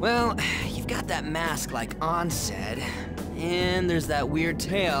 Well, you've got that mask like On said, and there's that weird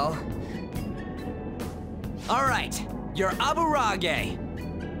tail. All right, you're Aburage.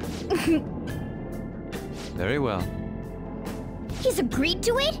 Very well. He's agreed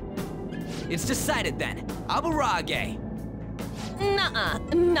to it? It's decided then. Aburage. Nuh-uh,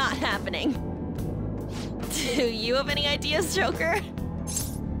 not happening. Do you have any ideas, Joker?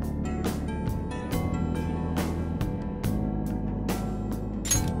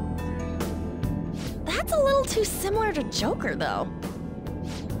 That's a little too similar to Joker, though.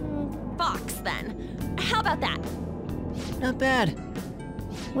 Fox, then. How about that? Not bad.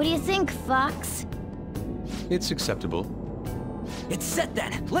 What do you think, Fox? It's acceptable. It's set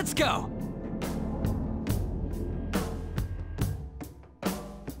then. Let's go.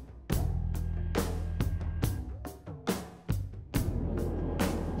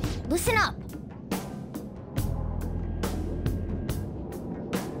 Listen up.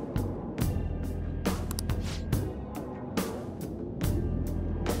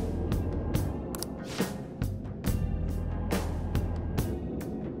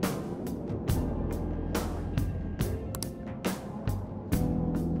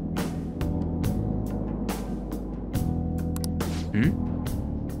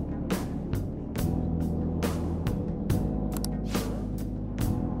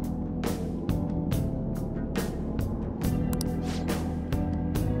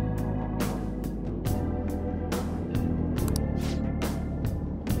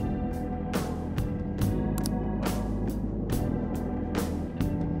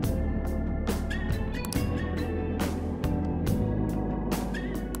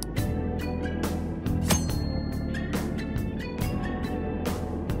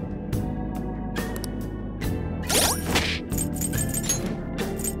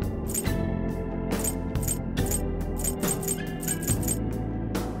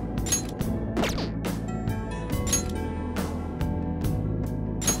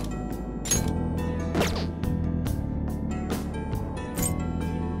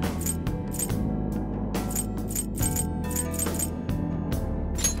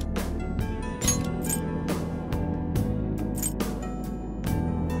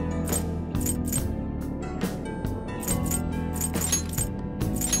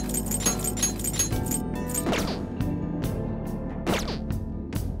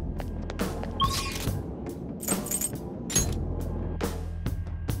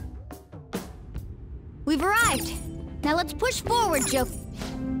 We've arrived. Now let's push forward, Joe.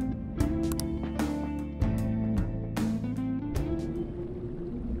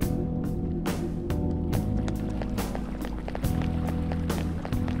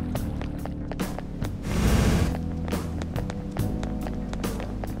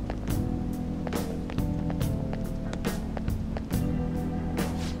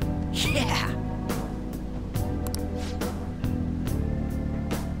 Yeah.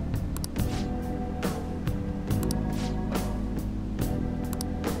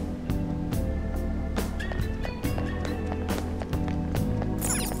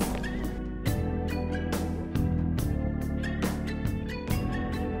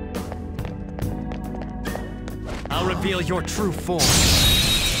 I'll reveal your true form.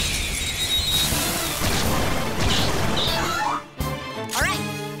 All right,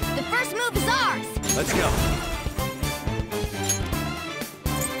 the first move is ours. Let's go.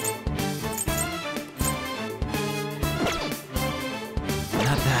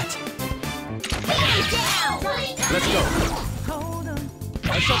 Not that. Let's go. Hold on,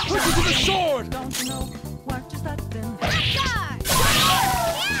 I shall put you to the sword! don't you know what you're starting?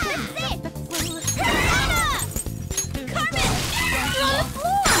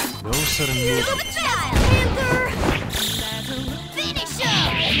 No sudden move. Finish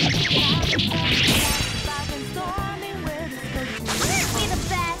him! Be the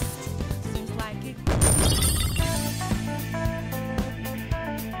best.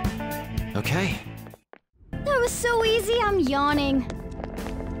 Okay. That was so easy, I'm yawning.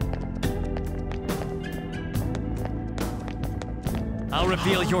 I'll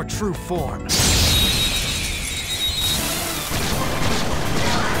reveal your true form.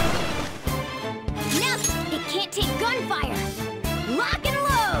 Now, it can't take gunfire. Lock and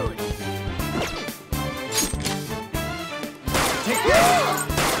load.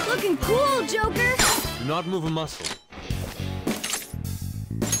 Looking cool, Joker. Do not move a muscle.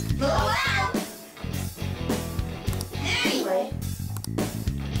 Anyway.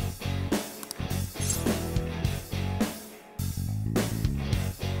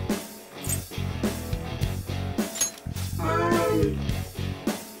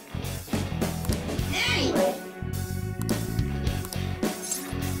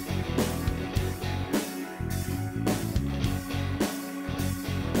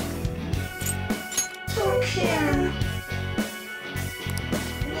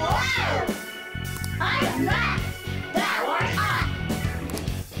 I am back! Thou art I!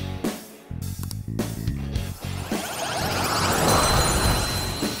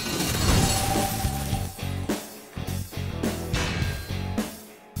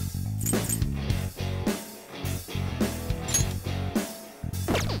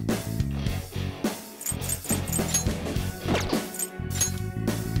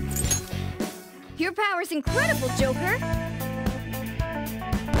 Your power's incredible, Joker!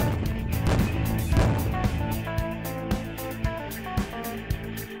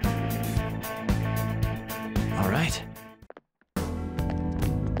 All right.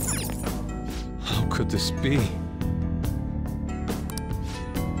 How could this be?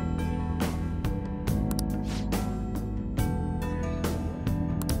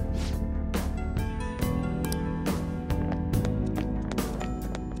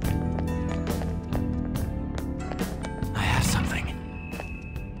 I have something.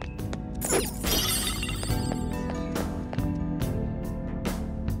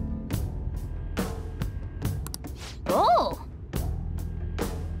 Oh!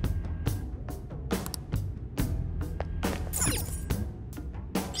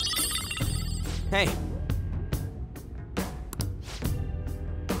 Hey.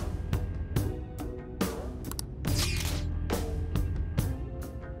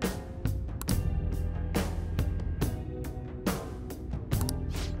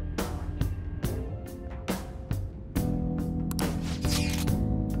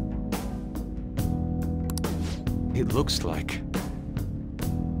 It looks like...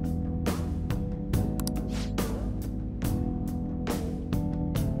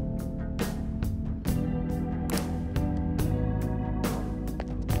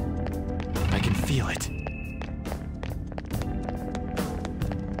 I can feel it.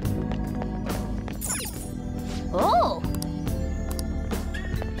 Oh!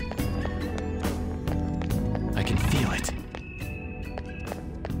 I can feel it.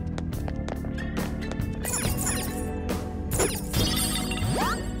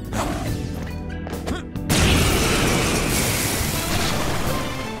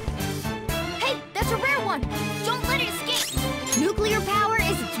 Hey, that's a rare one! Don't let it escape! Nuclear power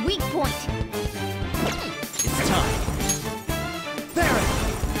is its weak point. It's time. There!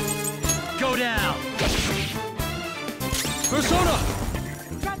 Go down! Persona!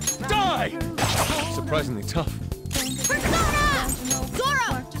 Die! Surprisingly tough. Persona!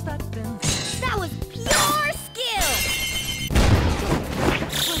 Zoro! That was pure skill!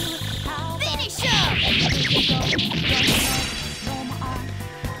 Finish him!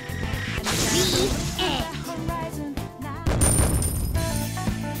 The end.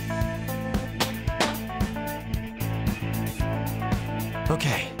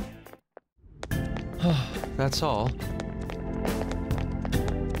 Okay. That's all.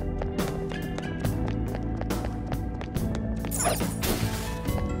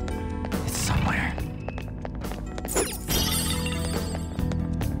 It's somewhere.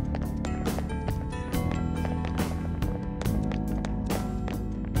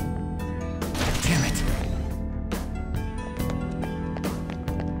 Damn it.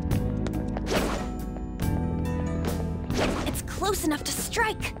 It's close enough to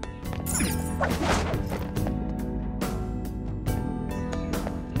strike.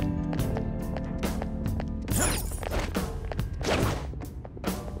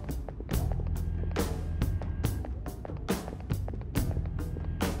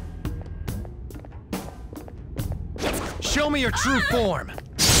 Show me your true form!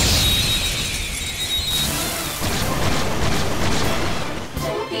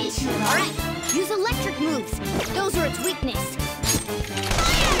 Alright, use electric moves. Those are its weakness.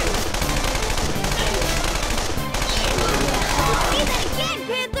 See that again,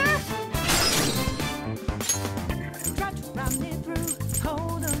 Panther!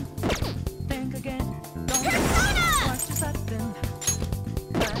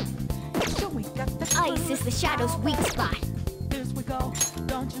 Ice is the Shadow's weak spot.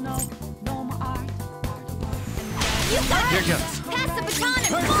 You got Here it! goes. Pass the baton and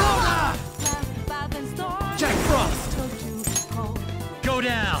Persona! follow! Jack Frost! Go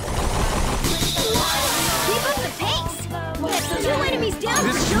down! Keep up the pace! That's 2 enemies down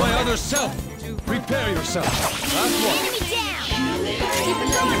This for is sure! my other self! Prepare yourself! Last one! Enemy down! Keep it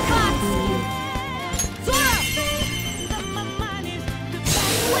going, Fox! Zoro!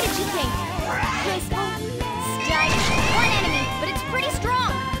 What did you think? Graceful? Stylish? 1 enemy, but it's pretty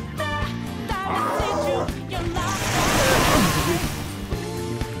strong!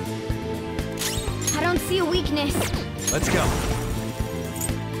 I don't see a weakness. Let's go.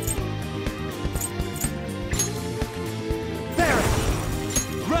 There!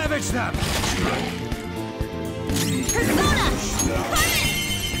 Grab Ravage them! Persona!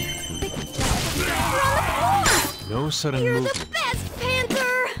 No sudden You're movement. the best,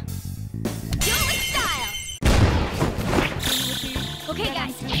 Panther! Do it with style! Okay,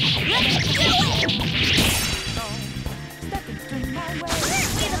 guys, let's do it!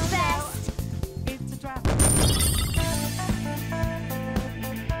 Aren't we the best?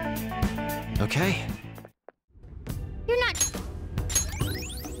 Okay. You're not...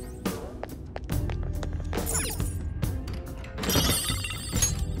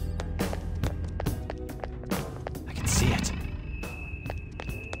 I can see it.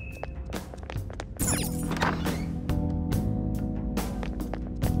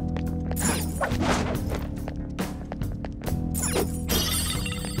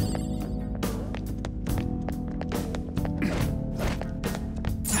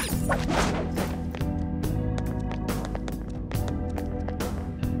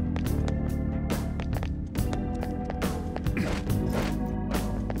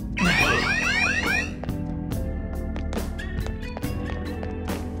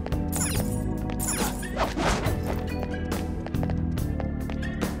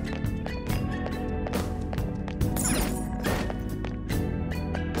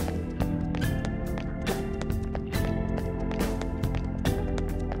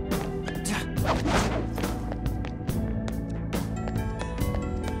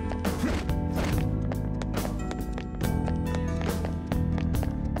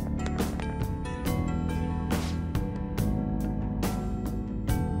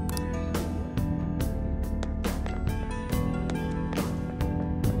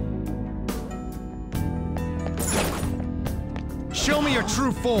 Show me your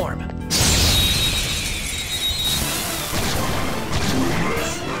true form!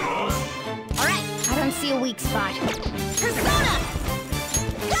 Alright, I don't see a weak spot. Persona!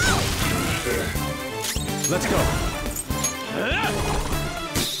 Go! Let's go.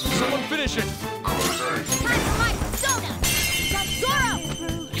 Someone finish it! Time for my persona! Zoro!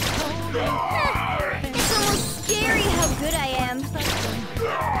 It's almost scary how good I am.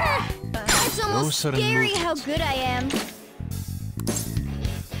 It's almost sudden scary movement. how good I am.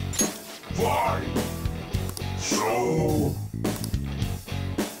 Why? So...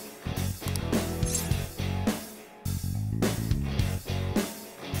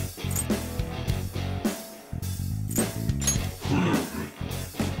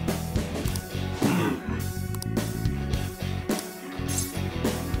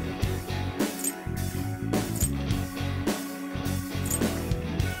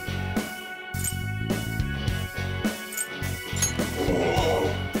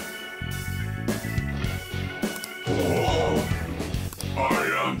 I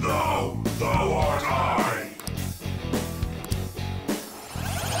am thou, thou art I.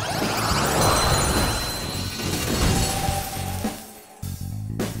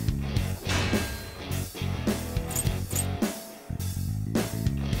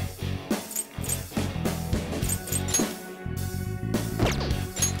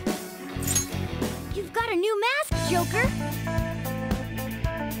 You've got a new mask, Joker!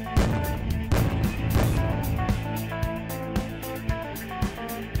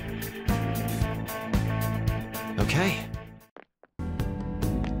 Okay.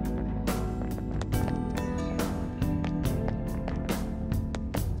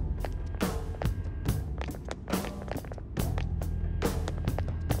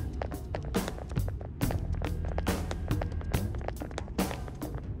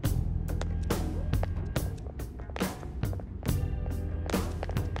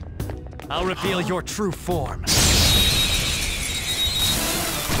 I'll reveal your true form.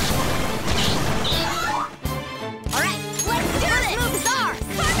 Alright, let's do this! Moves are!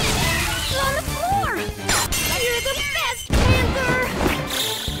 Carmen! On the floor! You're the best, Panther!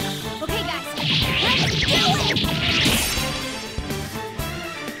 Okay, guys, let's do it!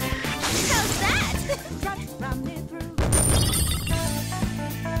 How's that?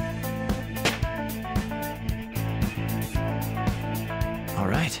 All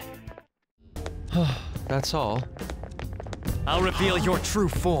right. That's all. I'll reveal your true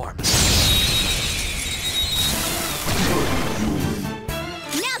form. Now's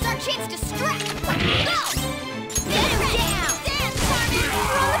our chance to strike! Go! Get him down! Dance, Carmen!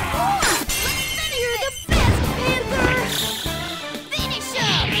 We're on the floor! Let's finish You're the best, Panther! Finish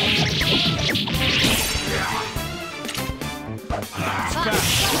him! Gotta aim!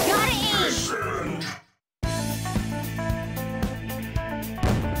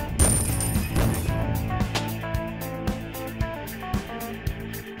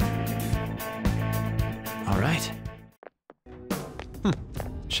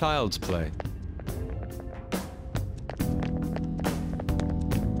 child's play.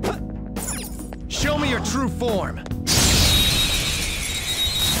 Show me your true form!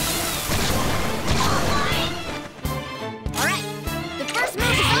 Alright, the first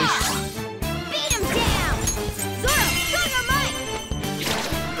move is off! Beat him down! Zoro, show your might!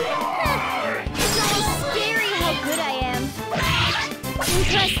 It's almost scary how good I am.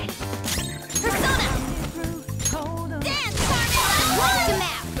 Impressive. Persona! Dance, Carmen! Watch him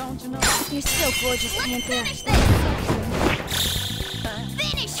out! You're so gorgeous, Panther. Let's finish this!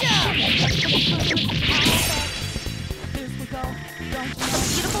 Finish him! A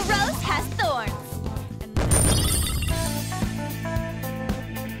beautiful rose has thorns.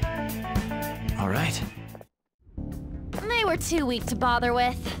 All right. They were too weak to bother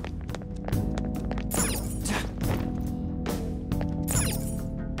with.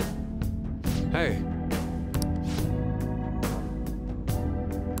 Hey.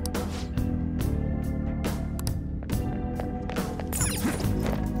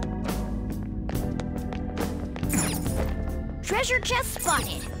 Treasure chest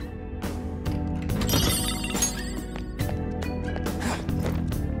spotted.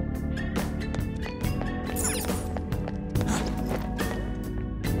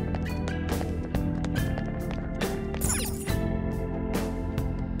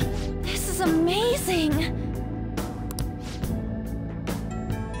 This is amazing!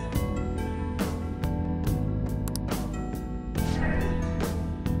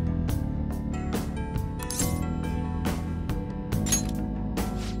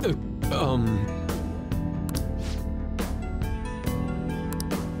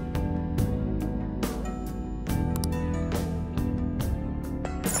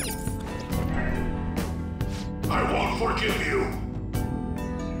 I won't forgive you.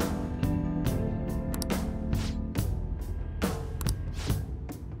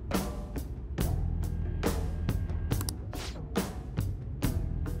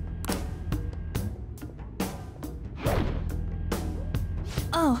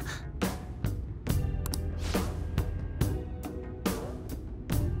 Oh.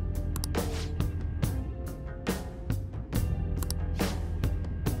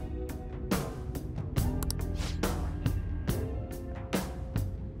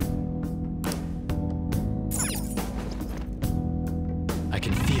 I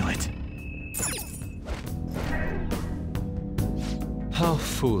can feel it. How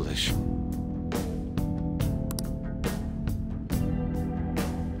foolish.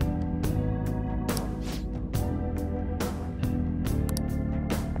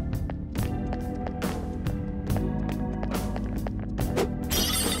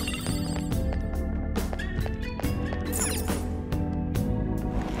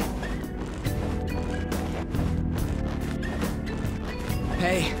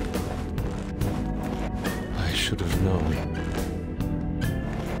 Hey. I should have known.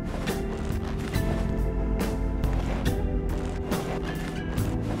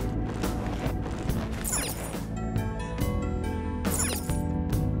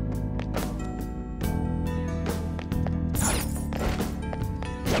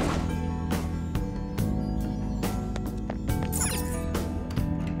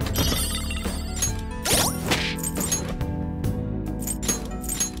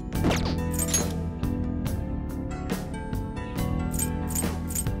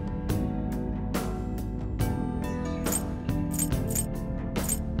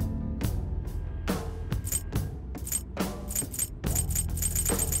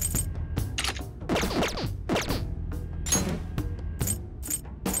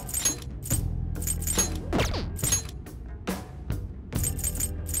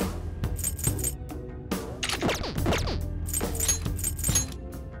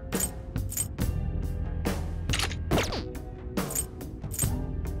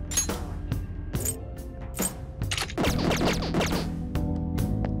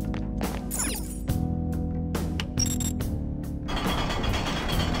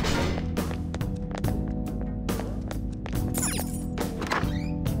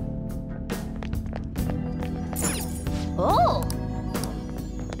 Oh!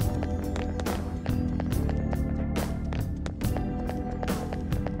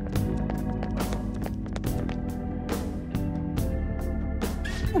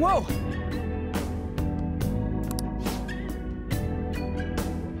 Whoa!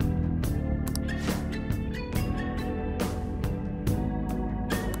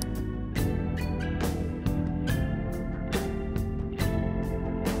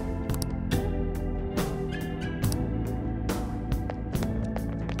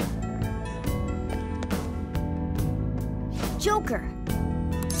 Joker.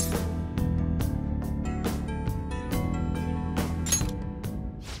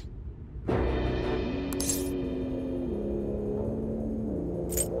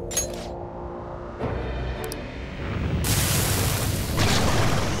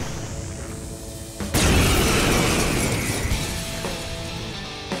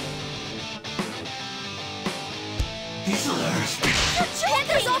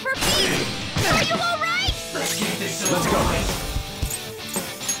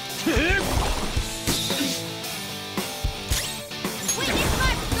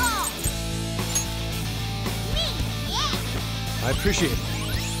 Appreciate it.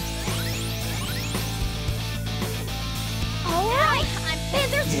 All right, I'm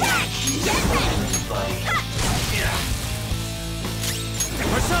Panther's back. Get ready. Ha!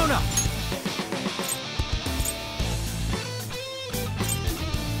 Persona!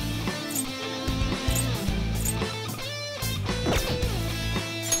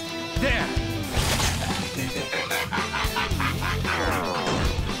 There!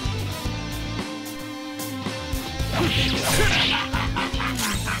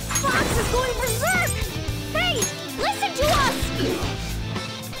 Fox is going berserk! Hey, listen to us!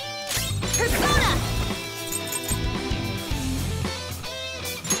 Persona!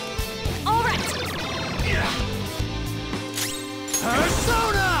 All right.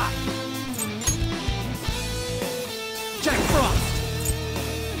 Persona! Jack Frost!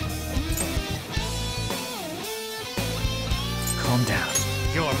 Calm down.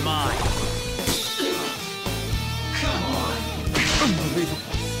 You're mine. Unbelievable.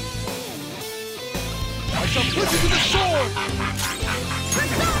 I shall put you to the sword!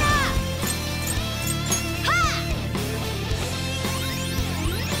 Persona! Ha!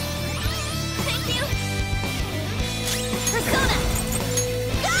 Thank you. Persona!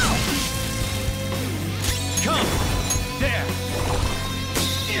 Go! Come! There!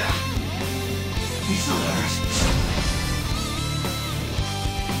 He's alert.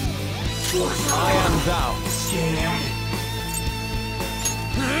 I am thou. Scared.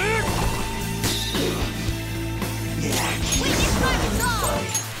 Weakness by resolve!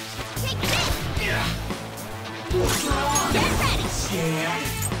 Take this! Get ready! Scared.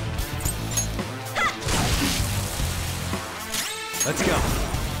 Ha! Let's go.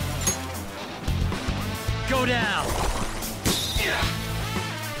 Go down!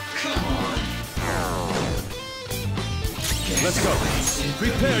 Come on. Let's go.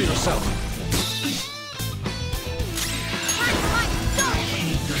 Prepare yourself.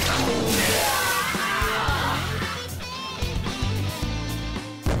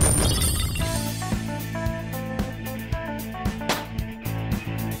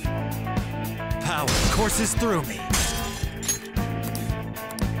 Power courses through me.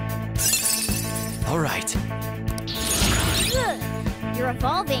 All right. You're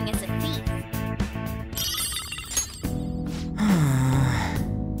evolving as a thief.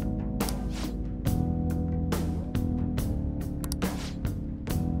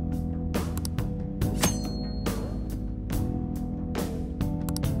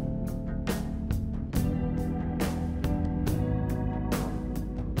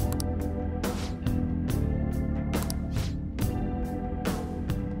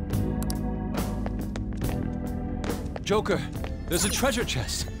 Joker, there's a treasure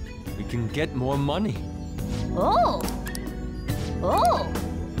chest. We can get more money. Oh! Oh!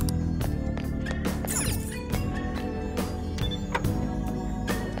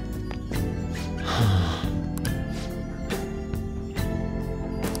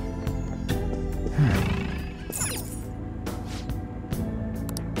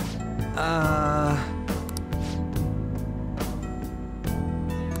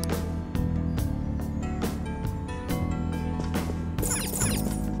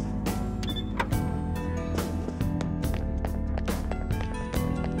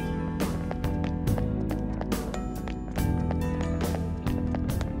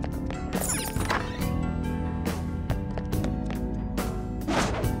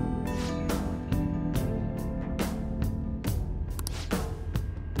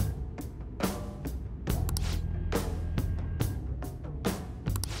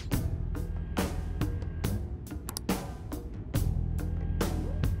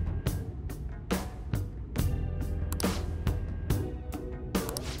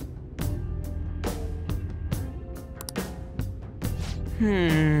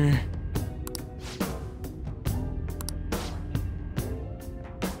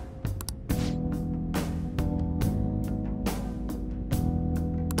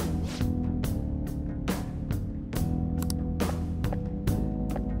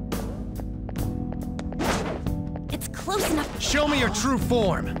 It's close enough. Show me your true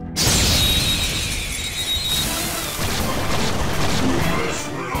form.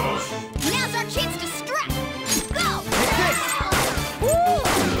 Now's our chance to strike! Go! Ooh!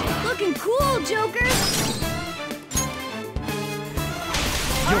 Looking cool, Joker!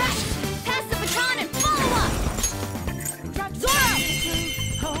 Alright, pass the baton and follow up! Zoro!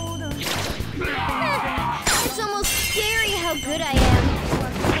 It's almost scary how good I am.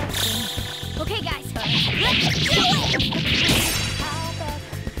 Okay, guys, let's do it!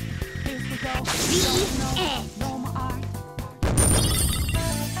 The end.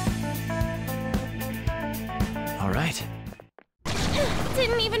 All right.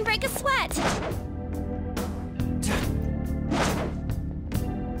 sweat!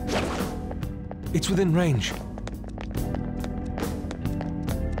 It's within range.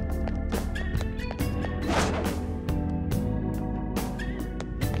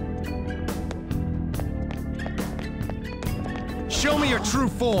 Show me your true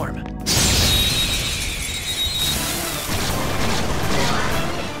form!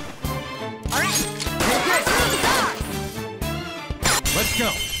 Alright! Let's go!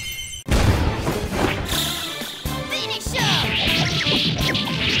 Finish him!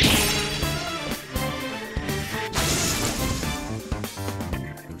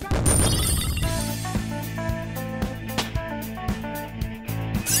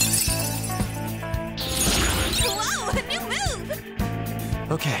 Whoa, a new move!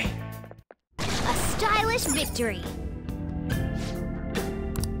 Okay. A stylish victory.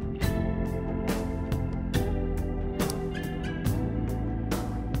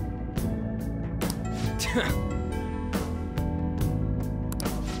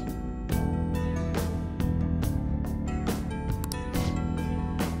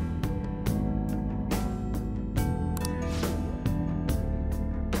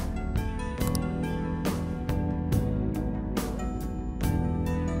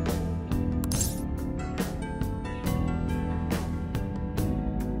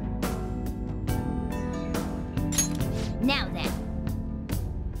 Now then.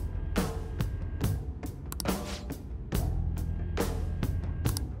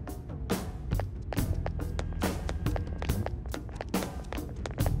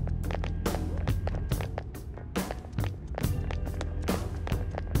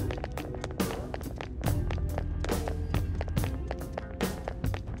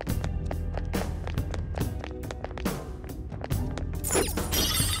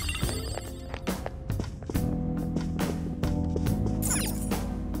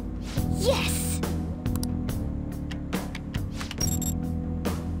 Yes!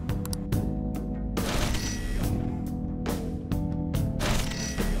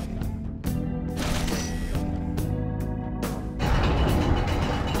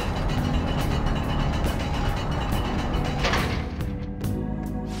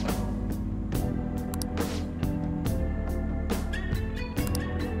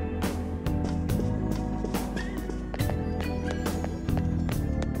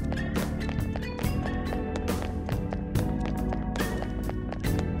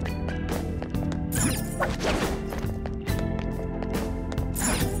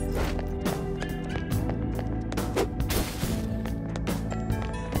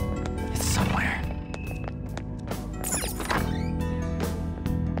 It's somewhere.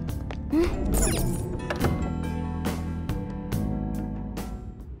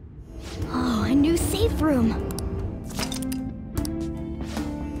 Oh, a new safe room.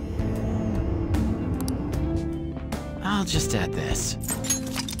 I'll just add this.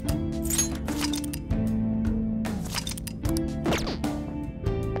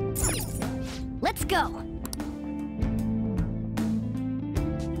 Let's go.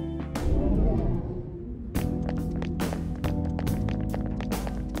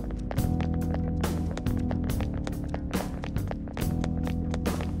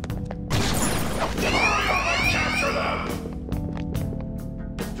 Capture them!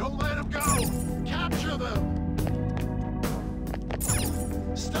 Don't let them go! Capture them!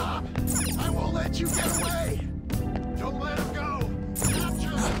 Stop! I won't let you get away! Don't let them go!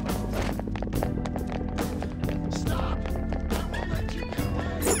 Capture them! Stop! I won't let you get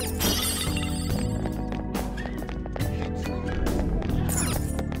away!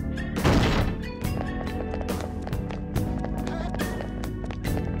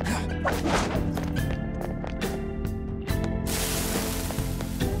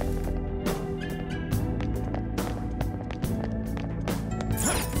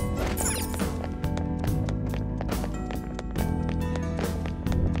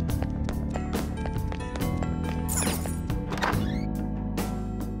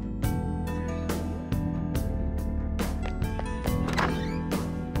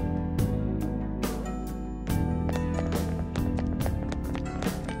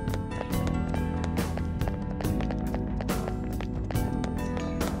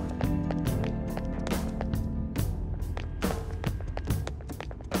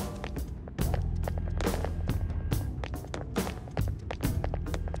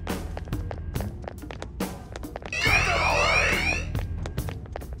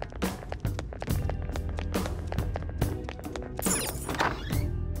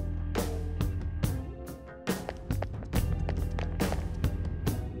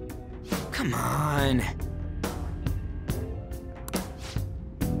 Come on.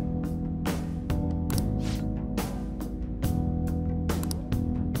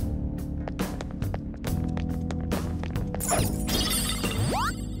 Hey,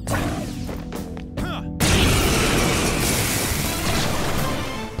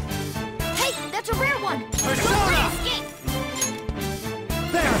 that's a rare one! Persona! Escape!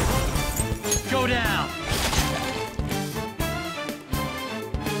 There! Go down!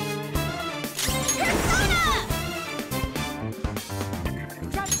 Persona!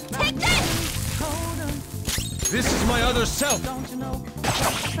 Take this! This is my other self!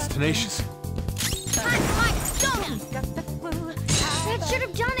 It's tenacious. Time for my persona! That should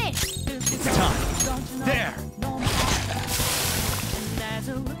have done it! It's time. There!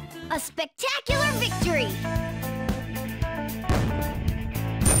 A spectacular victory!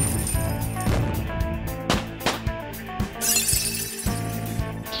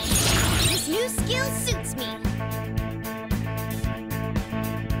 This new skill suits me.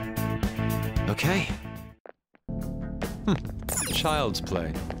 Okay. Child's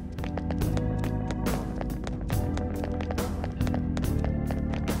play.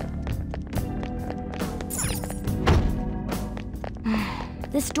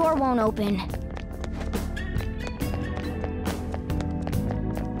 This door won't open.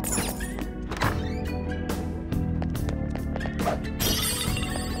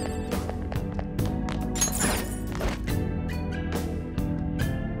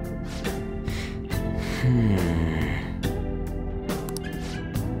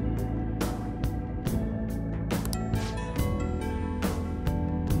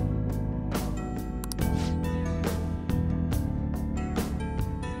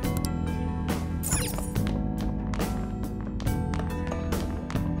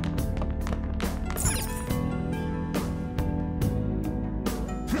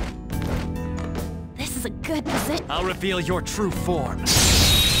 This is a good position. I'll reveal your true form.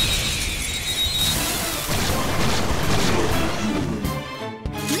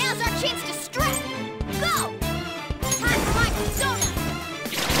 Now's our chance to strike! Go! Time for my persona!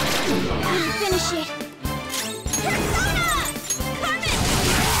 Finish it! Persona! Carmen!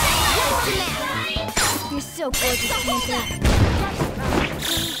 You're so gorgeous, Panther.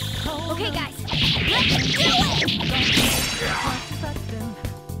 Okay, guys. Let's do it!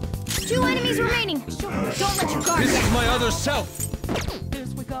 2 enemies remaining. Don't let your guard This down. is my other self!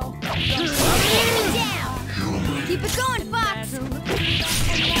 Enemy down! Keep it going, Fox!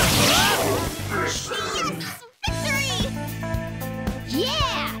 Yes! Victory!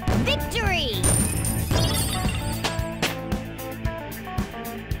 Yeah! Victory!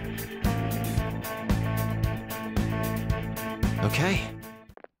 Okay.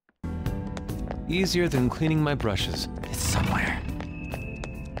 Easier than cleaning my brushes. It's somewhere.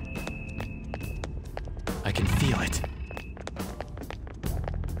 I can feel it.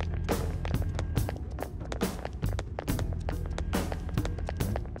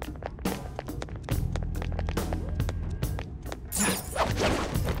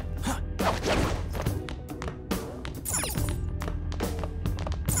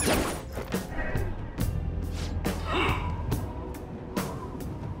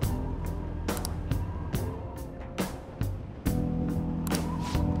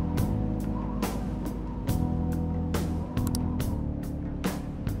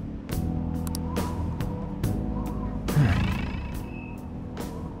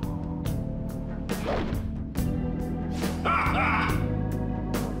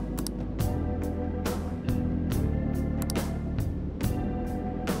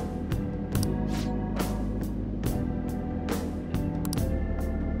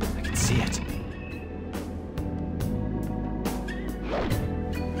 I can see it.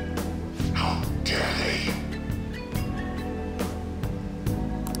 How dare they?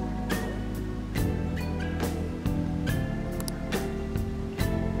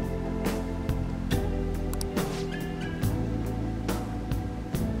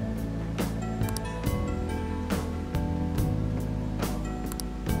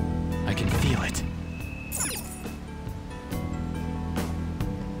 I can feel it.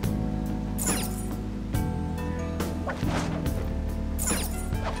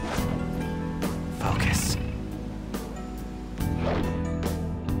 Focus.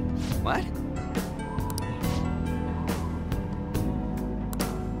 What?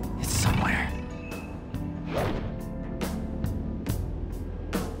 It's somewhere.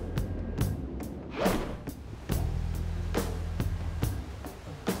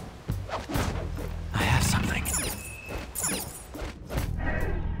 I have something.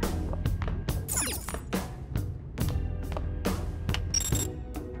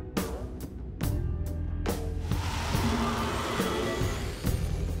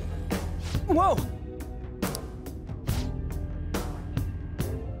 Whoa!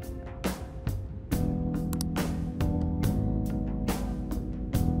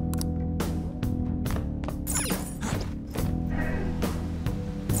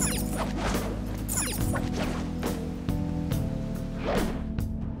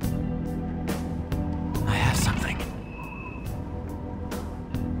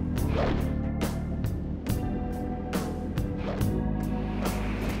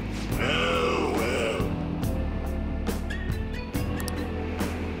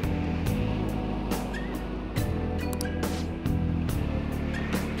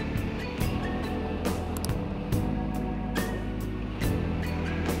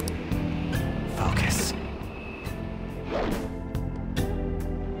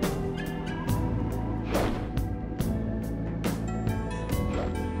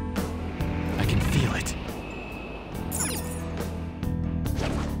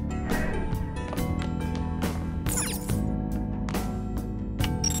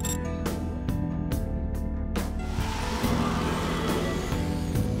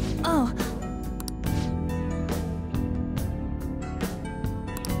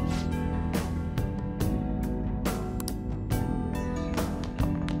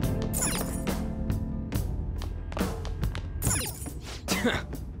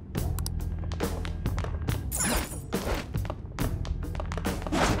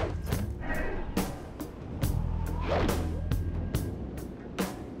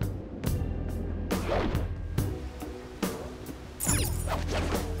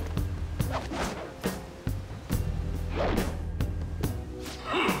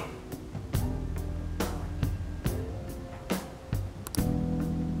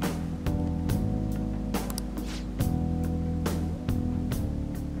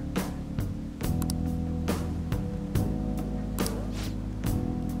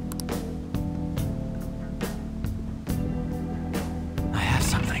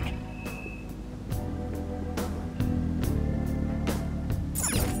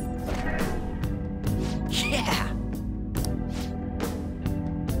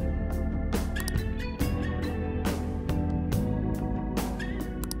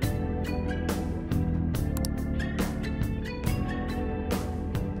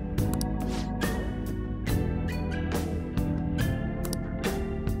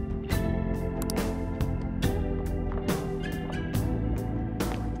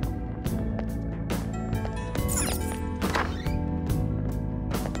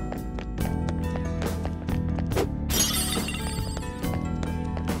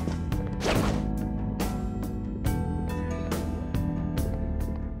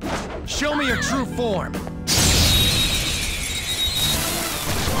 Show me your true form!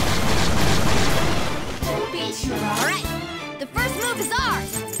 Alright, the first move is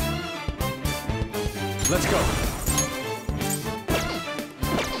ours! Let's go!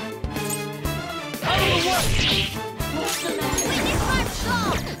 Witness my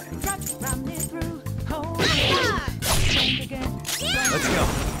soul! Let's go!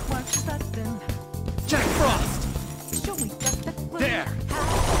 Jack Frost! There!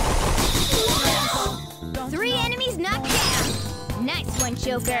 3 enemies knocked down! Nice one,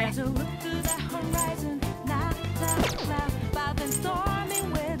 Joker!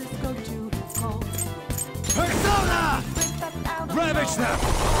 Persona! Ravage them!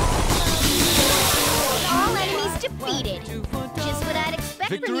 All enemies defeated! Just what I'd expect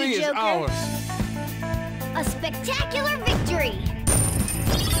from Victory you, is Joker! ours! A spectacular victory!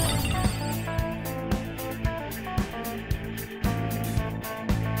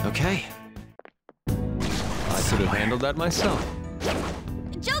 Okay. I could have handled that myself.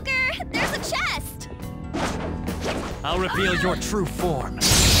 Joker, there's a chest! I'll reveal your true form.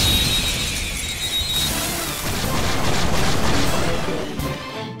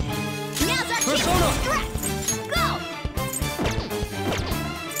 Now's our chance Persona! to strike! Go!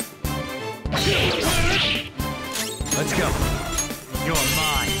 Let's go. You're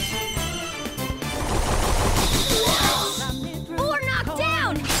mine. 4 knocked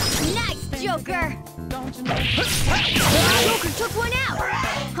down! Nice, Joker! Joker took one out!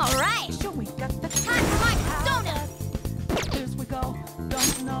 Alright! Time for my persona!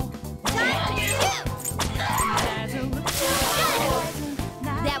 Time to shoot!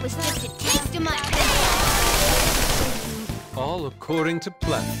 That was just a taste of my pain! All according to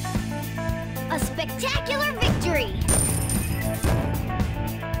plan. A spectacular victory!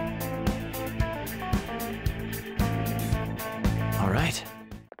 All right.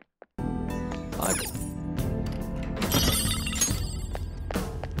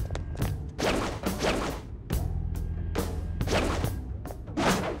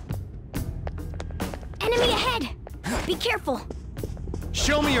 Enemy ahead! Be careful!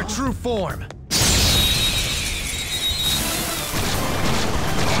 Show me your true form.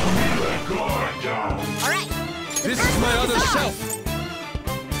 Alright! This is my other self.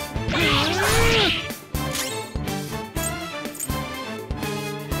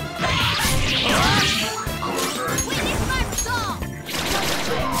 Witness my resolve!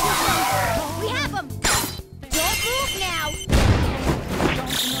 We have him! Don't move now!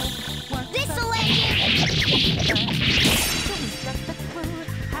 This'll end it!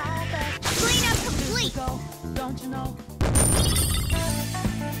 Cleanup complete!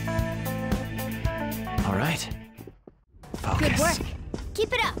 All right. Focus. Good work.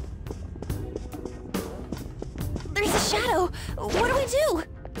 Keep it up. There's a shadow. What do we do?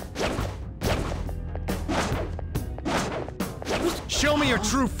 Show me your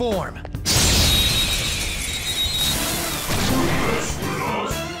true form.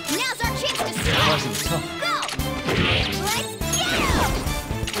 Now's our chance to That strike! wasn't tough. Go! Let's get him!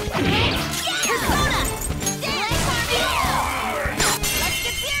 Persona! Let's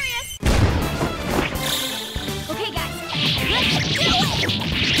get serious! Okay, guys, let's do it!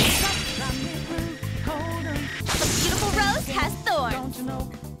 A beautiful rose has thorns.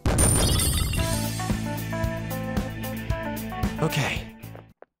 Okay.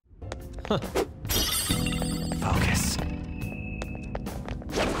 Focus.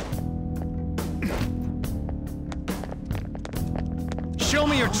 Show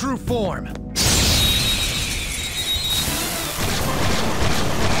me your true form!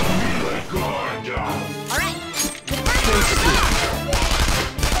 Alright, the first one is off!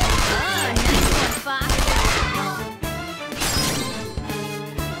 Oh, nice one, Fox.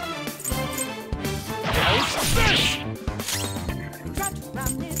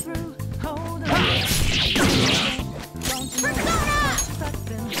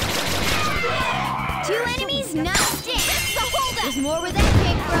 Two enemies knocked in. There's more where that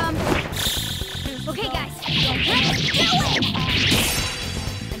came from. Okay, guys, let's do it!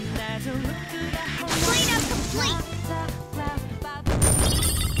 Cleanup complete.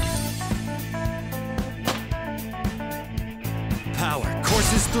 Power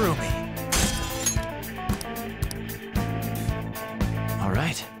courses through me. All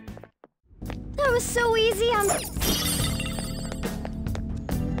right. That was so easy.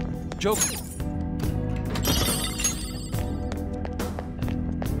 Joke.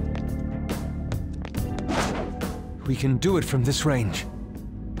 We can do it from this range.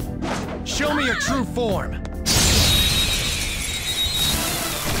 Show me your true form!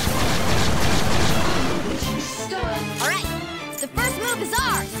 Alright, the first move is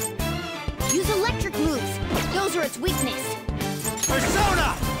ours. Use electric moves. Those are its weakness.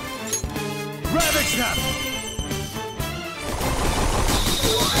 Persona! Ravage them!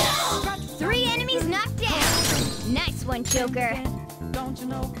 3 enemies knocked down. Nice one, Joker. Go!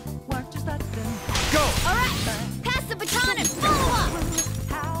 Alright, pass the baton and follow up.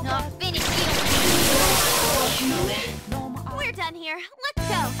 No, finish you. We're done here. Let's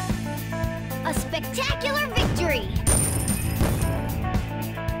go. A spectacular victory.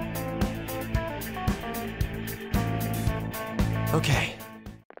 Okay.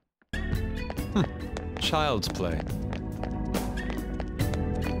 Child's play.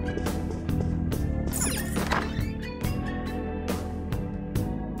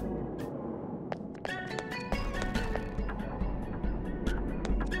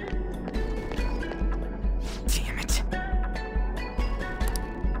 Damn it.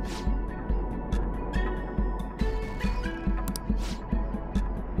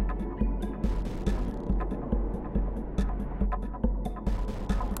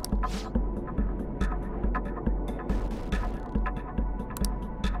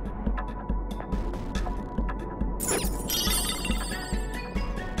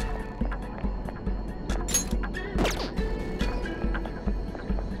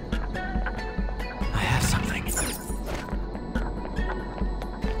 I have something.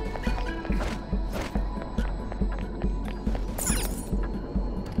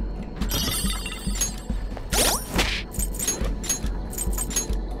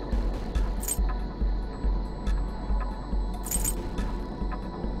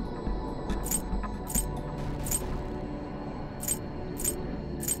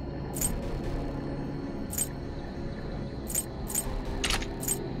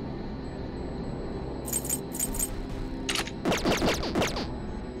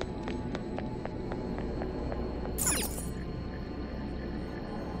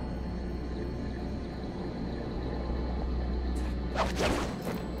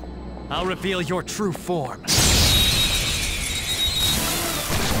 I'll reveal your true form. Now's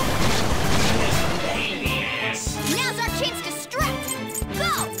our chance to strike.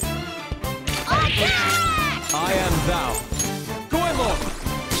 Go! Attack! I am thou. Goemon!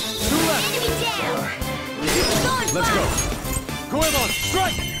 To left! Enemy down! Going Let's go. Goemon,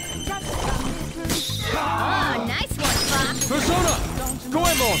 strike! Oh, nice one, Fox. Persona!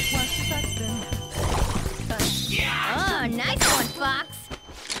 Goemon! Oh, nice one, Fox.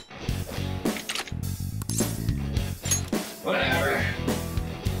 Whatever.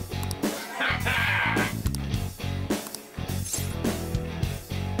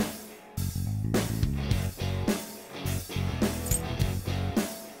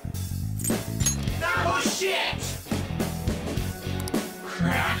 Oh shit!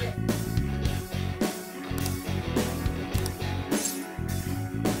 Crap.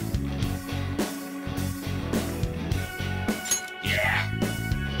 Yeah.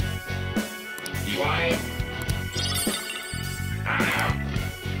 You want it?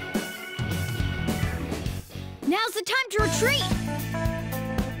 Now's the time to retreat.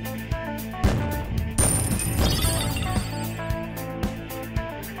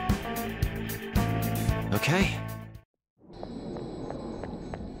 Okay.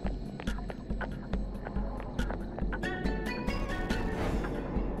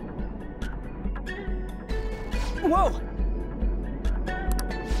 Whoa!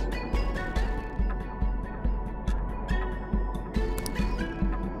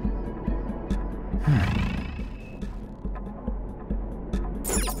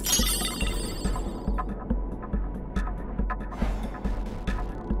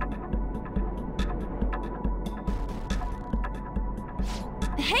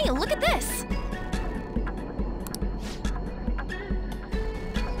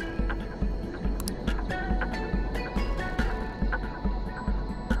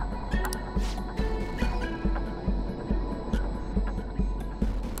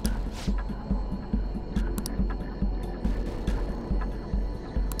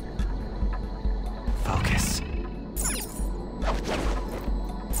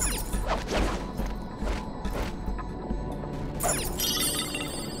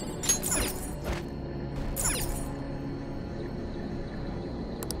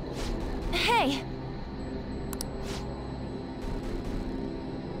 way.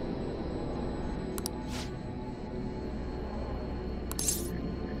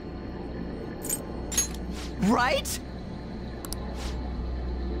 Right?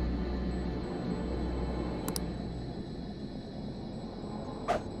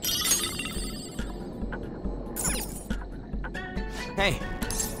 Hey.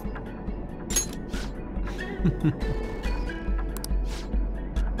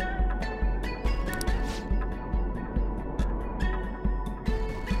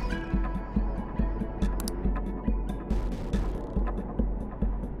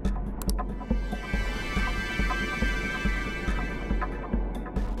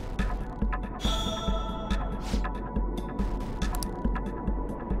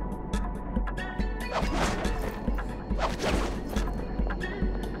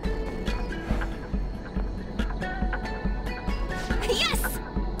 Yes!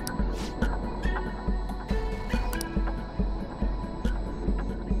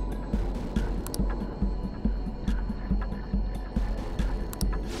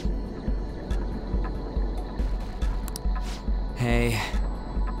 Hey.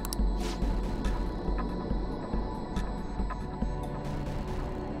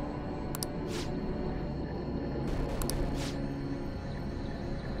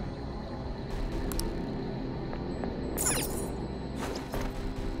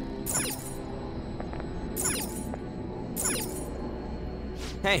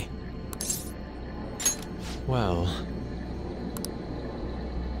 Hey. Well...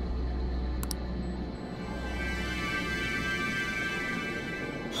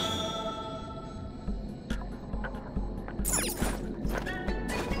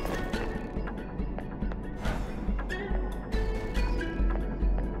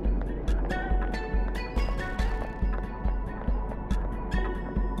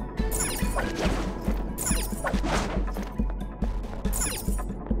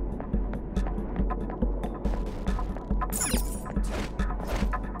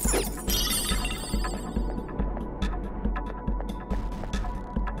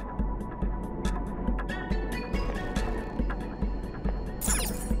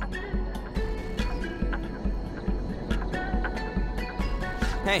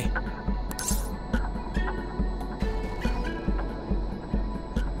 Hey.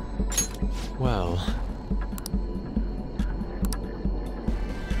 Well...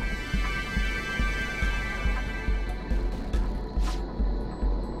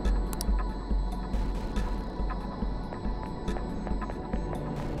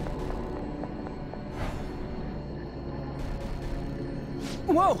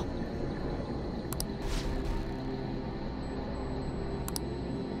 Whoa!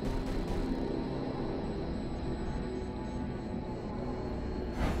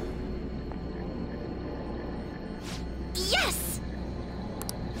 Yes!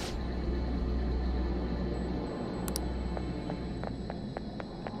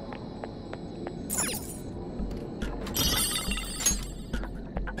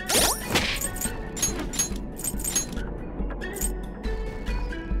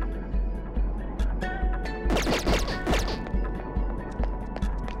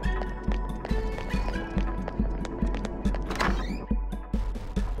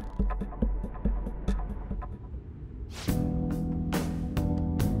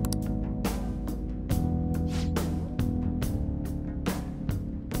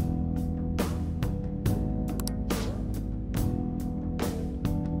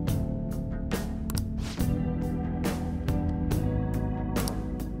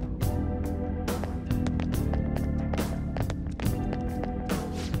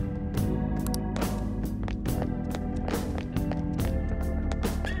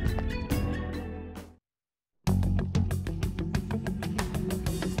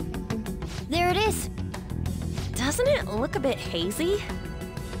 There it is. Doesn't it look a bit hazy?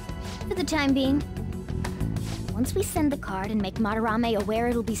 For the time being. Once we send the card and make Madarame aware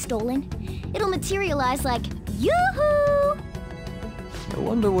it'll be stolen, it'll materialize like, yoo-hoo! I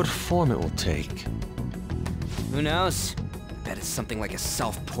wonder what form it will take. Who knows? I bet it's something like a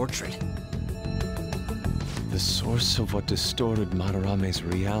self-portrait. The source of what distorted Madarame's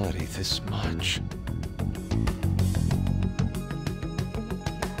reality this much.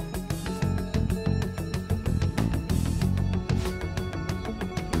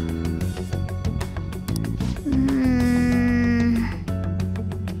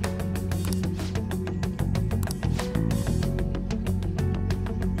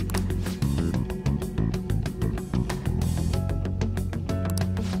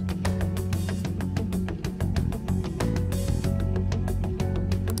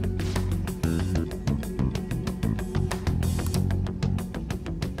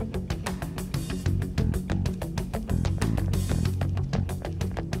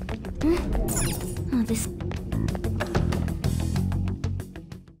 Oh, this...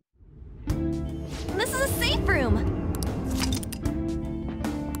 This is a safe room!